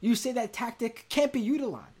 You say that tactic can't be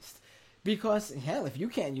utilized because, hell, if you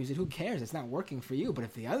can't use it, who cares? It's not working for you. But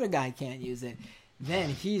if the other guy can't use it, then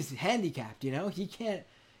he's handicapped. He can't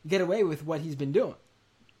get away with what he's been doing.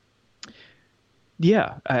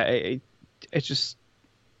 Yeah, it's just,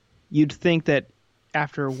 you'd think that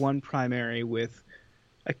after one primary with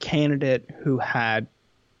a candidate who had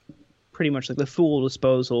pretty much like the full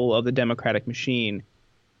disposal of the Democratic machine,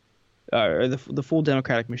 or the full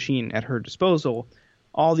Democratic machine at her disposal,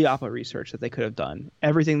 all the opposite research that they could have done,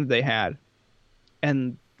 everything that they had,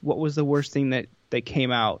 and what was the worst thing that they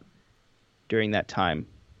came out during that time?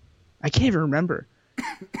 I can't even remember.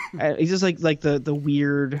 It's just like the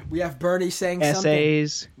weird. We have Bernie saying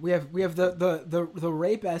essays. Something. We have the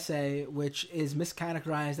rape essay, which is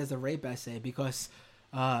miscategorized as a rape essay because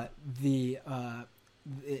the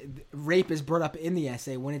rape is brought up in the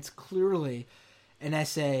essay when it's clearly an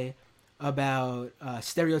essay about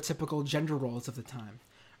stereotypical gender roles of the time.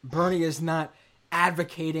 Bernie is not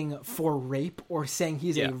advocating for rape or saying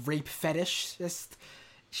he's a rape fetishist.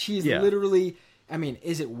 She's literally. I mean,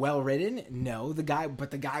 is it well written? No. The guy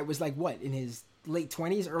was like what, in his late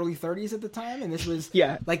 20s, early 30s at the time, and this was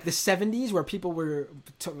like the 70s where people were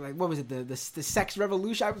like, what was it, the sex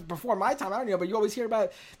revolution? I was before my time. I don't know, but you always hear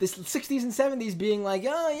about the 60s and 70s being like,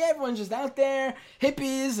 oh yeah, everyone's just out there,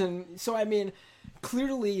 hippies, and so I mean,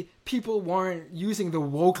 clearly people weren't using the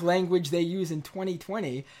woke language they use in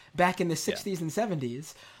 2020 back in the 60s and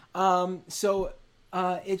 70s. So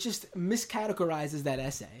it just miscategorizes that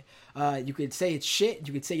essay. You could say it's shit.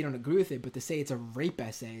 You could say you don't agree with it, but to say it's a rape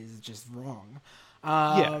essay is just wrong.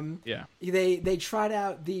 They tried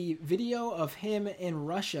out the video of him in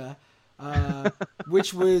Russia,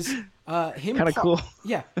 which was him. Kind of cool.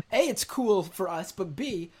 Yeah. A, it's cool for us, but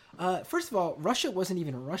B, first of all, Russia wasn't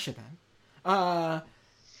even Russia then.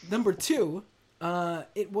 Number two,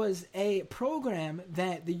 it was a program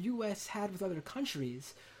that the U.S. had with other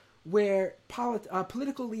countries where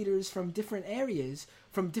political leaders from different areas,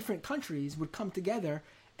 from different countries, would come together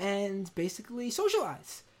and basically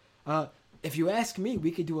socialize. If you ask me,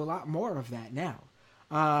 we could do a lot more of that now.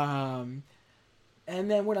 And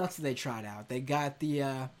then what else did they try out? They got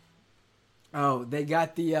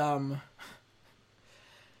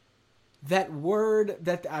that word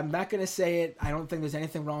that I'm not going to say it. I don't think there's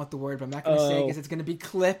anything wrong with the word, but I'm not going to say it because it's going to be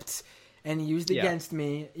clipped and used against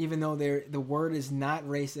me, even though the word is not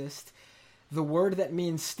racist. The word that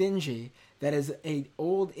means stingy, that is a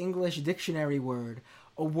old English dictionary word,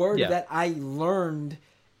 a word that I learned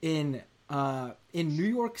in New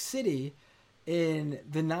York City in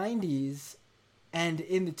the 90s and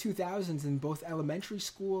in the 2000s in both elementary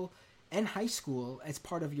school and high school as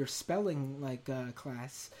part of your spelling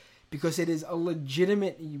class, because it is a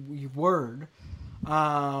legitimate word.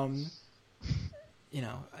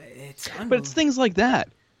 It's unbelievable. But it's things like that,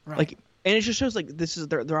 right. Like, and it just shows like this is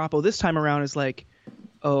their oppo this time around is like,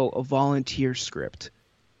 oh, a volunteer script.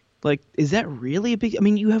 Like, is that really a big? I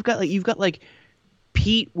mean, you've got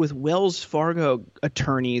Pete with Wells Fargo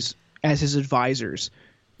attorneys as his advisors,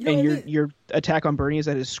 and your attack on Bernie is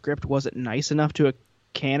that his script wasn't nice enough to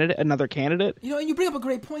another candidate. And you bring up a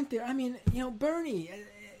great point there. I mean, Bernie,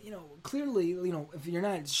 clearly, if you're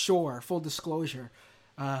not sure, full disclosure,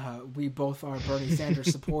 we both are Bernie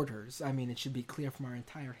Sanders supporters. I mean, it should be clear from our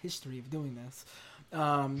entire history of doing this.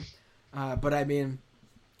 But I mean,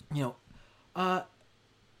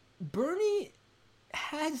 Bernie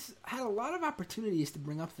has had a lot of opportunities to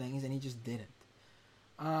bring up things, and he just didn't.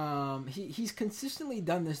 He's consistently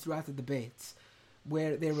done this throughout the debates,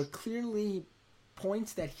 where there were clearly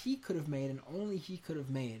points that he could have made and only he could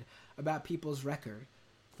have made about people's record,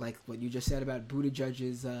 like what you just said about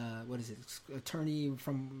Buttigieg's attorney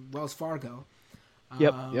from Wells Fargo.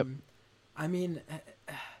 Yep. I mean,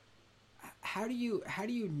 how do you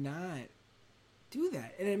not do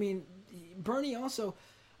that? And I mean, Bernie also,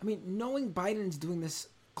 knowing Biden's doing this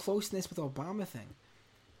closeness with Obama thing,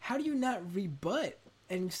 how do you not rebut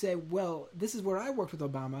and say, well, this is where I worked with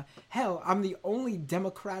Obama. Hell, I'm the only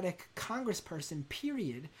Democratic congressperson,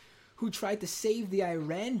 period, who tried to save the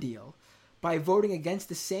Iran deal by voting against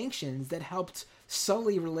the sanctions that helped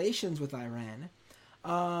sully relations with Iran.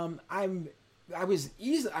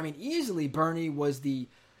 Easily Bernie was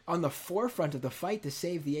on the forefront of the fight to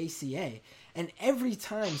save the ACA. And every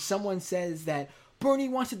time someone says that Bernie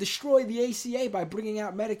wants to destroy the ACA by bringing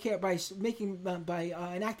out Medicare, by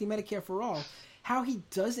enacting Medicare for all, how he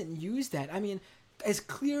doesn't use that. I mean, as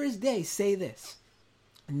clear as day, say this.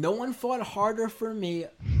 No one fought harder than me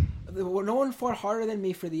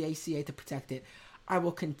for the ACA to protect it. I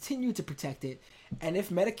will continue to protect it. And if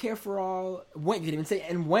Medicare for all, when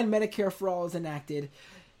Medicare for all is enacted,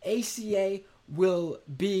 ACA will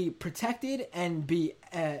be protected and be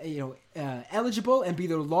eligible and be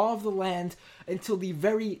the law of the land until the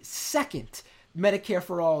very second Medicare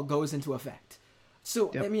for all goes into effect.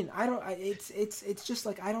 So yep. I mean, it's just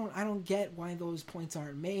like I don't get why those points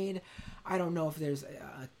aren't made. I don't know if there's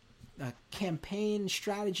a campaign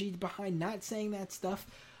strategy behind not saying that stuff.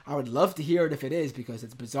 I would love to hear it if it is, because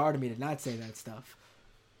it's bizarre to me to not say that stuff.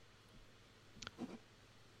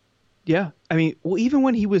 Yeah, I mean, well, even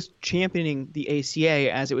when he was championing the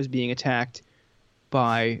ACA as it was being attacked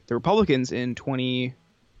by the Republicans in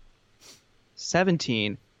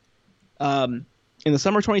 2017, in the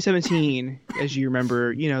summer of 2017, as you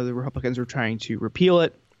remember, the Republicans were trying to repeal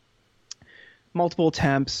it. Multiple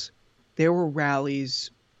attempts. There were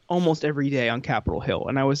rallies almost every day on Capitol Hill,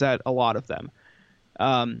 and I was at a lot of them.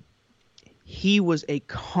 He was a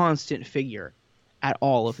constant figure at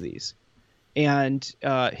all of these. And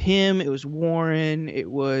it was Warren,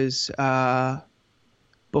 it was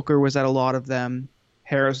Booker was at a lot of them.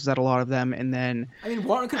 Harris was at a lot of them, and then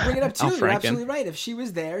Warren could bring it up too. You're absolutely right. If she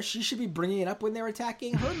was there, she should be bringing it up when they're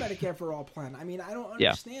attacking her Medicare for All plan. I don't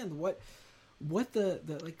understand what the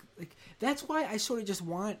like. That's why I sort of just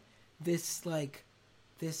want this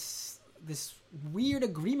this weird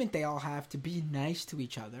agreement they all have to be nice to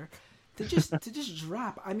each other, to just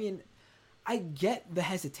drop. I get the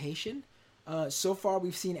hesitation. So far,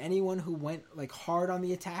 we've seen anyone who went hard on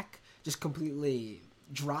the attack just completely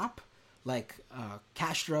drop. Like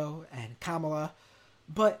Castro and Kamala.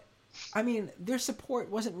 But, their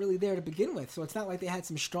support wasn't really there to begin with, so it's not like they had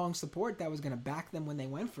some strong support that was going to back them when they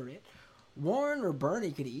went for it. Warren or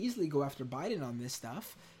Bernie could easily go after Biden on this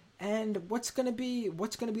stuff, and what's going to be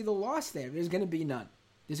the loss there? There's going to be none.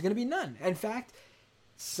 In fact,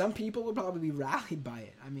 some people will probably be rallied by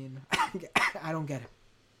it. I don't get it.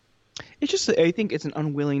 It's just, I think it's an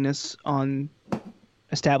unwillingness on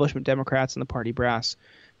establishment Democrats and the party brass.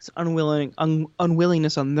 It's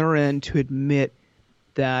unwillingness on their end to admit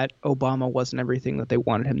that Obama wasn't everything that they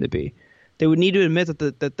wanted him to be. They would need to admit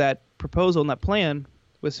that proposal and that plan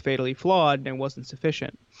was fatally flawed and wasn't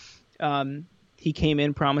sufficient. He came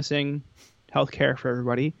in promising health care for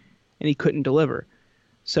everybody, and he couldn't deliver.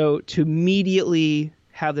 So to immediately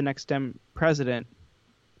have the next Dem president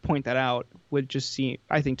point that out would just seem,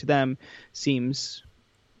 I think to them, seems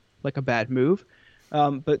like a bad move.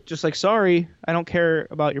 But just sorry, I don't care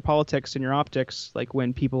about your politics and your optics,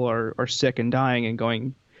 when people are sick and dying and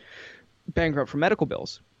going bankrupt for medical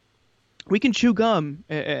bills. We can chew gum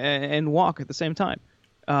and walk at the same time.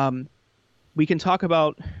 We can talk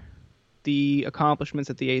about the accomplishments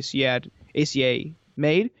that the ACA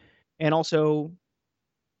made and also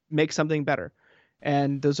make something better.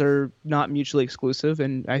 And those are not mutually exclusive.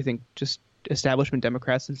 And I think just establishment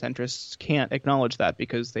Democrats and centrists can't acknowledge that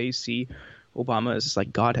because they see Obama is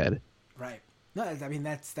Godhead. Right. No,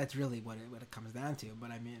 that's really what it comes down to.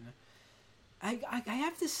 But I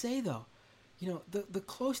have to say though, the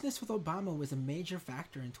closeness with Obama was a major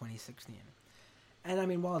factor in 2016, And I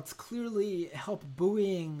mean, while it's clearly helped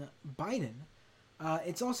buoying Biden,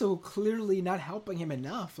 it's also clearly not helping him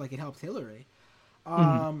enough like it helped Hillary.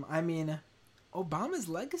 I mean, Obama's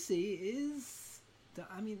legacy is,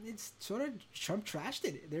 I mean, it's sort of Trump trashed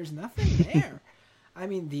it. There's nothing there. I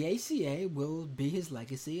mean, the ACA will be his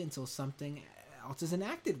legacy until something else is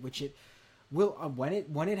enacted, which it will.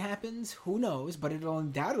 When it happens, who knows? But it'll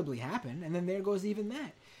undoubtedly happen. And then there goes even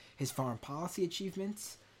that. His foreign policy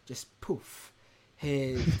achievements, just poof.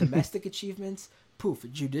 His domestic achievements, poof.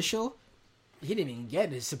 Judicial, he didn't even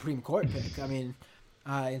get his Supreme Court pick. I mean,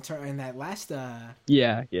 in that last go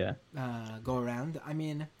around, I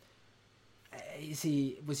mean,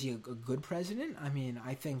 was he a good president? I mean,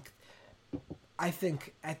 I think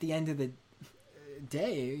at the end of the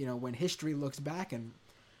day, you know, when history looks back and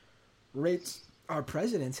rates our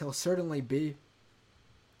presidents, he'll certainly be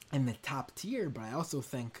in the top tier. But I also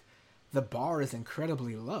think the bar is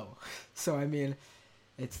incredibly low. So I mean,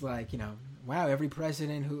 it's like, you know, wow, every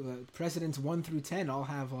president presidents 1 through 10 all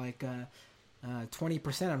have like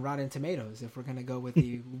 20% on Rotten Tomatoes, if we're gonna go with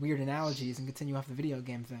the weird analogies and continue off the video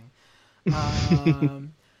game thing.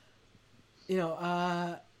 You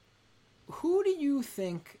know, who do you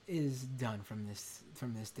think is done from this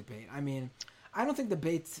debate? I mean, I don't think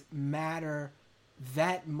debates matter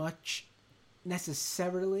that much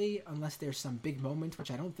necessarily unless there's some big moment,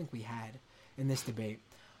 which I don't think we had in this debate.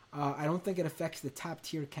 I don't think it affects the top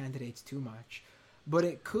tier candidates too much, but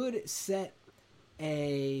it could set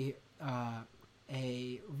a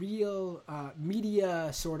real media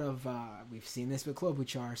sort of, we've seen this with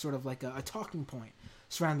Klobuchar, sort of like a talking point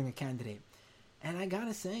surrounding a candidate. And I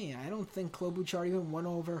gotta say, I don't think Klobuchar even won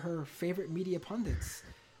over her favorite media pundits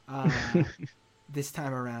this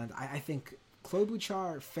time around. I think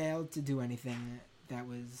Klobuchar failed to do anything that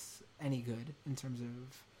was any good in terms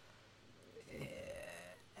of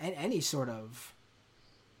any sort of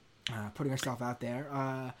putting herself out there.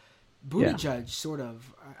 Buttigieg sort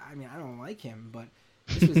of, I mean, I don't like him, but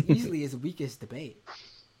this was easily his weakest debate.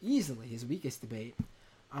 Easily his weakest debate.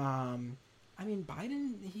 I mean,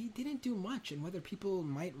 Biden, he didn't do much, and whether people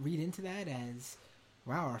might read into that as,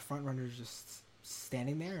 wow, our frontrunner's just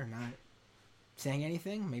standing there and not saying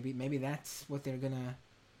anything. Maybe that's what they're gonna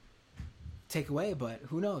take away, but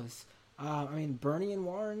who knows? I mean, Bernie and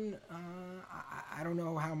Warren, I don't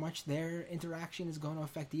know how much their interaction is going to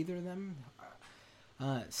affect either of them.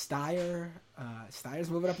 Steyer's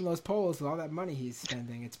moving up in those polls with all that money he's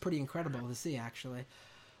spending. It's pretty incredible to see, actually.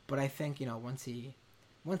 But I think, you know, once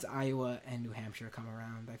Iowa and New Hampshire come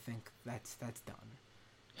around, I think that's done.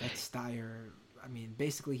 That's Steyer. I mean,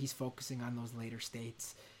 basically he's focusing on those later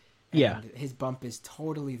states. And his bump is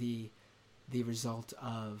totally the result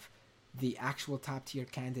of the actual top tier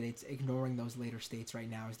candidates ignoring those later states right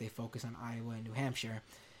now as they focus on Iowa and New Hampshire,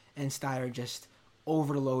 and Steyer just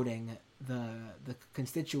overloading the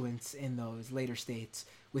constituents in those later states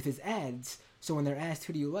with his ads. So when they're asked,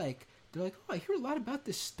 who do you like? They're like, oh, I hear a lot about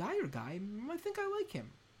this Steyer guy. I think I like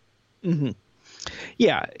him. Mm-hmm.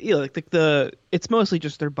 Yeah, like it's mostly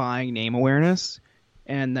just they're buying name awareness,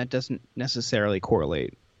 and that doesn't necessarily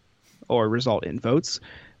correlate or result in votes.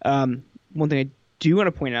 One thing I do want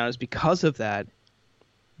to point out is because of that,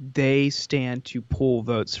 they stand to pull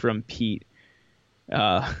votes from Pete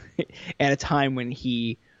at a time when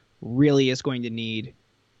he really is going to need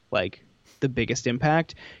like the biggest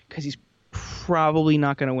impact, because he's probably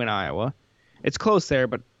not going to win Iowa. It's close there,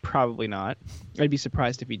 but probably not. I'd be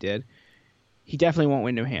surprised if he did. He definitely won't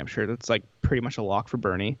win New Hampshire. That's like pretty much a lock for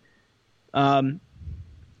Bernie. Won't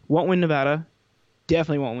win Nevada.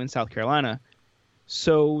 Definitely won't win South Carolina.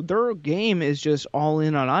 So their game is just all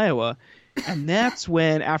in on Iowa. And that's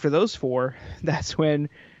when, after those four, that's when,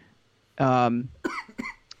 that's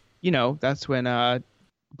when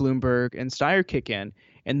Bloomberg and Steyer kick in.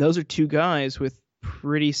 And those are two guys with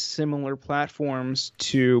pretty similar platforms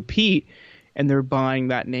to Pete, and they're buying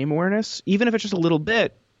that name awareness. Even if it's just a little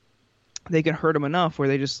bit, they can hurt him enough where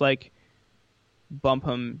they just like bump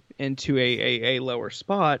him into a lower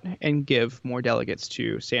spot and give more delegates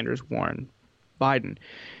to Sanders, Warren, Biden.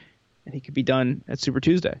 And he could be done at Super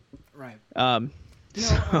Tuesday. Right.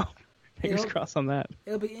 Fingers crossed on that.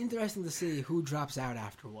 It'll be interesting to see who drops out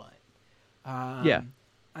after what. Yeah.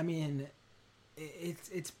 I mean,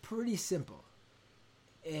 it's pretty simple.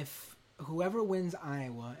 If whoever wins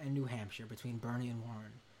Iowa and New Hampshire between Bernie and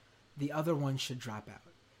Warren, the other one should drop out.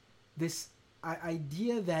 This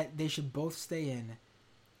idea that they should both stay in,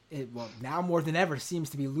 now more than ever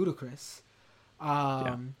seems to be ludicrous.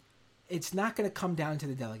 It's not going to come down to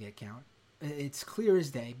the delegate count. It's clear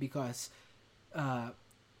as day because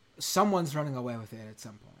someone's running away with it at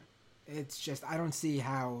some point. It's just I don't see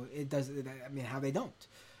how it does. I mean, how they don't.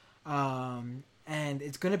 And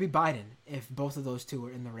it's going to be Biden if both of those two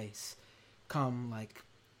are in the race. Come like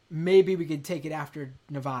maybe we could take it after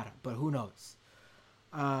Nevada, but who knows?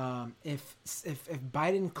 If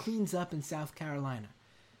Biden cleans up in South Carolina,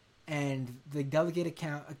 and the delegate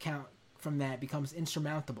account from that becomes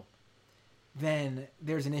insurmountable, then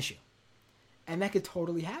there's an issue. And that could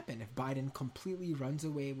totally happen if Biden completely runs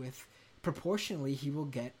away with, proportionally, he will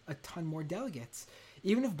get a ton more delegates.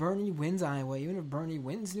 Even if Bernie wins Iowa, even if Bernie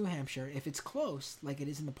wins New Hampshire, if it's close, like it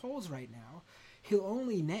is in the polls right now, he'll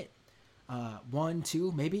only net 1,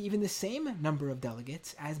 2, maybe even the same number of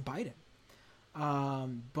delegates as Biden.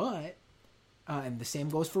 And the same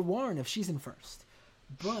goes for Warren if she's in first.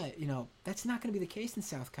 But, that's not going to be the case in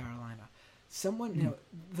South Carolina. Someone,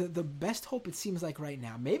 the best hope it seems like right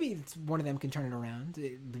now, maybe it's one of them can turn it around.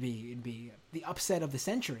 It'd be the upset of the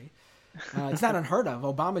century. It's not unheard of.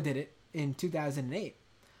 Obama did it in 2008.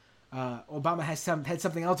 Obama had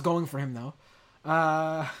something else going for him though.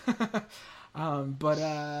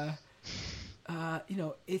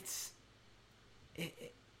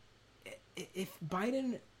 If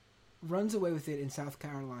Biden runs away with it in South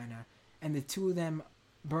Carolina and the two of them,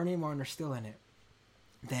 Bernie and Warren, are still in it,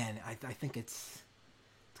 then I think it's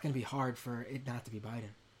going to be hard for it not to be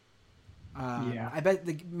Biden. I bet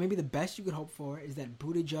maybe the best you could hope for is that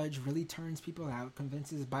Buttigieg really turns people out,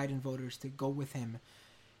 convinces Biden voters to go with him,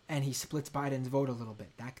 and he splits Biden's vote a little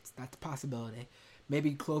bit. That's a possibility.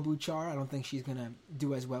 Maybe Klobuchar, I don't think she's going to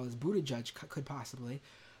do as well as Buttigieg could possibly,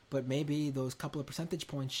 but maybe those couple of percentage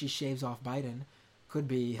points she shaves off Biden could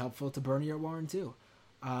be helpful to Bernie or Warren too.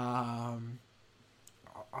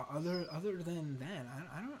 Other than that,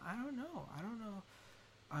 I don't know.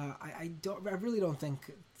 I really don't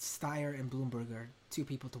think Steyer and Bloomberg are two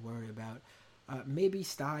people to worry about. Maybe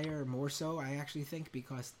Steyer more so, I actually think,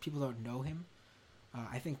 because people don't know him.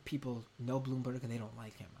 I think people know Bloomberg and they don't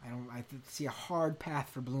like him. I see a hard path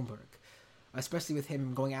for Bloomberg, especially with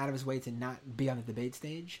him going out of his way to not be on the debate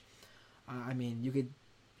stage. You could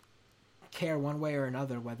care one way or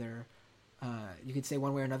another whether you could say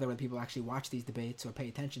one way or another whether people actually watch these debates or pay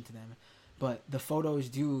attention to them. But the photos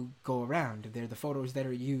do go around. They're the photos that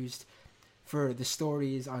are used for the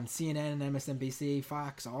stories on CNN, MSNBC,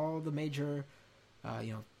 Fox, all the major,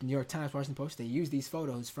 New York Times, Washington Post. They use these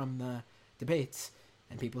photos from the debates,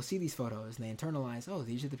 and people see these photos and they internalize, oh,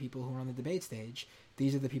 these are the people who are on the debate stage.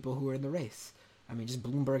 These are the people who are in the race. Just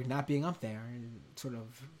Bloomberg not being up there, and sort of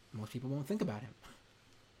most people won't think about him.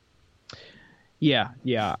 Yeah.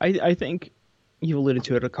 I think you alluded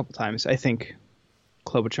to it a couple times. I think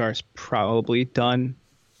Klobuchar's probably done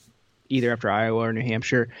either after Iowa or New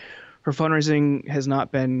Hampshire. Her fundraising has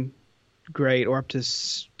not been great or up to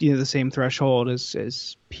the same threshold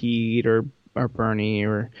as Pete or Bernie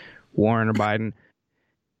or Warren or Biden.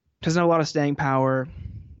 Doesn't have a lot of staying power,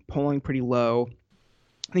 polling pretty low.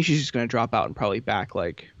 I think she's just going to drop out and probably back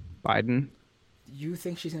like Biden. You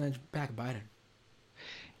think she's going to back Biden?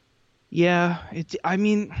 Yeah,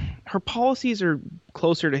 her policies are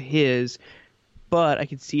closer to his, but I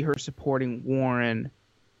could see her supporting Warren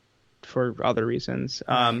for other reasons.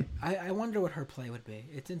 I wonder what her play would be.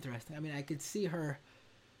 It's interesting. I could see her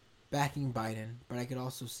backing Biden, but I could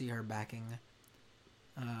also see her backing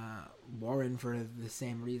Warren for the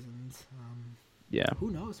same reasons.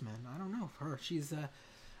 Who knows, man? I don't know. For her, she's...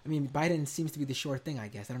 Biden seems to be the sure thing, I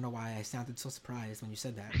guess. I don't know why I sounded so surprised when you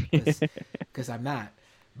said that, because I'm not.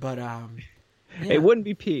 But it wouldn't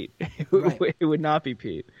be Pete. Right. It would not be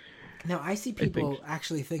Pete. Now I see people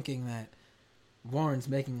actually thinking that Warren's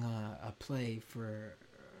making a play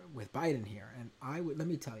with Biden here, and let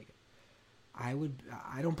me tell you, I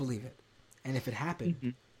don't believe it. And if it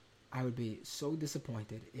happened, I would be so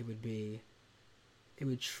disappointed. It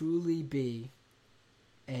would truly be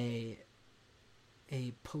a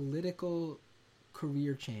political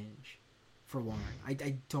career change for Warren.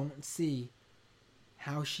 I don't see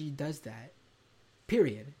how she does that,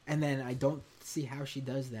 period. And then I don't see how she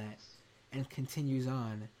does that and continues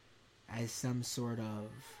on as some sort of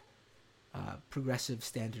progressive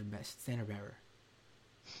standard bearer.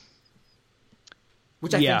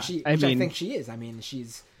 Which I think she is.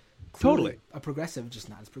 She's totally a progressive, just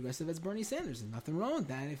not as progressive as Bernie Sanders. There's nothing wrong with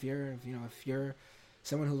that if you're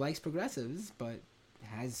someone who likes progressives but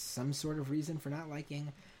has some sort of reason for not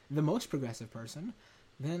liking the most progressive person,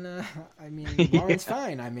 then Warren's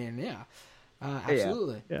fine.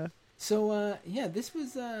 Absolutely. Yeah. So this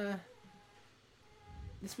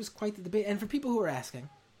was quite the debate. And for people who are asking,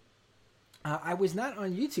 I was not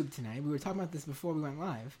on YouTube tonight. We were talking about this before we went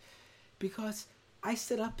live, because I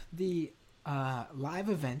set up the live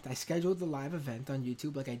event. I scheduled the live event on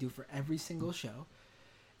YouTube like I do for every single show.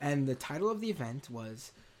 And the title of the event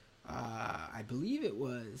was, I believe it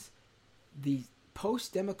was, the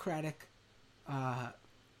post-democratic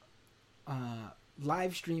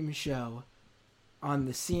live stream show on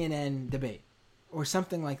the CNN debate, or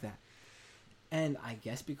something like that. And I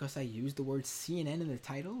guess because I used the word CNN in the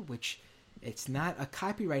title, which it's not a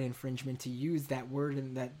copyright infringement to use that word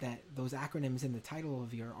and that those acronyms in the title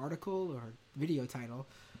of your article or video title,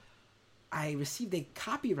 I received a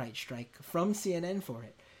copyright strike from CNN for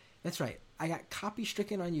it. That's right. I got copy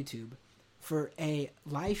stricken on YouTube for a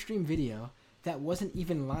live stream video that wasn't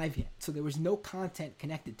even live yet. So there was no content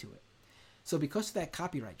connected to it. So because of that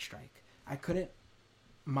copyright strike, I couldn't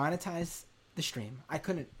monetize the stream. I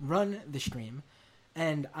couldn't run the stream.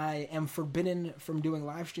 And I am forbidden from doing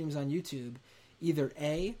live streams on YouTube, either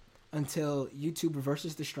A, until YouTube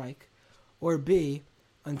reverses the strike, or B,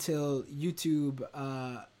 until YouTube,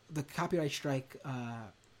 the copyright strike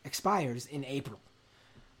expires in April.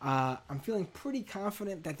 I'm feeling pretty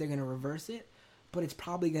confident that they're going to reverse it, but it's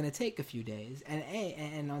probably going to take a few days.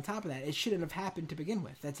 And on top of that, it shouldn't have happened to begin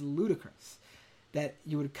with. That's ludicrous that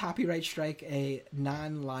you would copyright strike a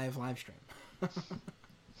non-live live stream.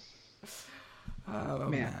 Oh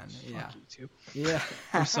man, yeah, fuck YouTube. Yeah.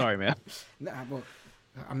 I'm sorry, man. No, well,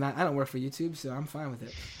 I'm not. I don't work for YouTube, so I'm fine with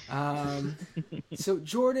it. So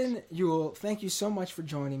Jordan Uhl, thank you so much for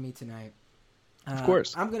joining me tonight. Of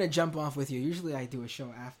course. I'm gonna jump off with you. Usually I do a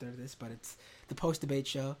show after this, but it's the post-debate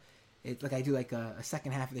show. It's like I do like a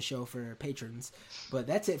second half of the show for patrons. But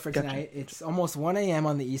that's it for tonight. Gotcha. It's almost 1 a.m.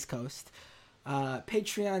 on the East Coast.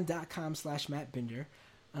 Patreon.com/Matt Binder.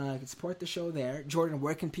 You can support the show there. Jordan,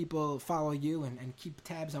 where can people follow you and keep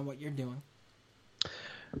tabs on what you're doing?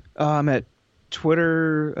 I'm at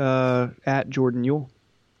Twitter at Jordan Uhl.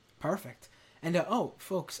 Perfect. And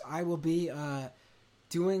folks, I will be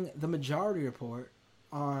doing the Majority Report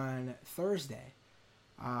on Thursday.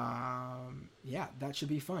 Yeah, that should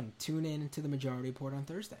be fun. Tune in to the Majority Report on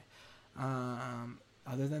Thursday.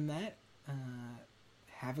 Other than that,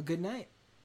 have a good night.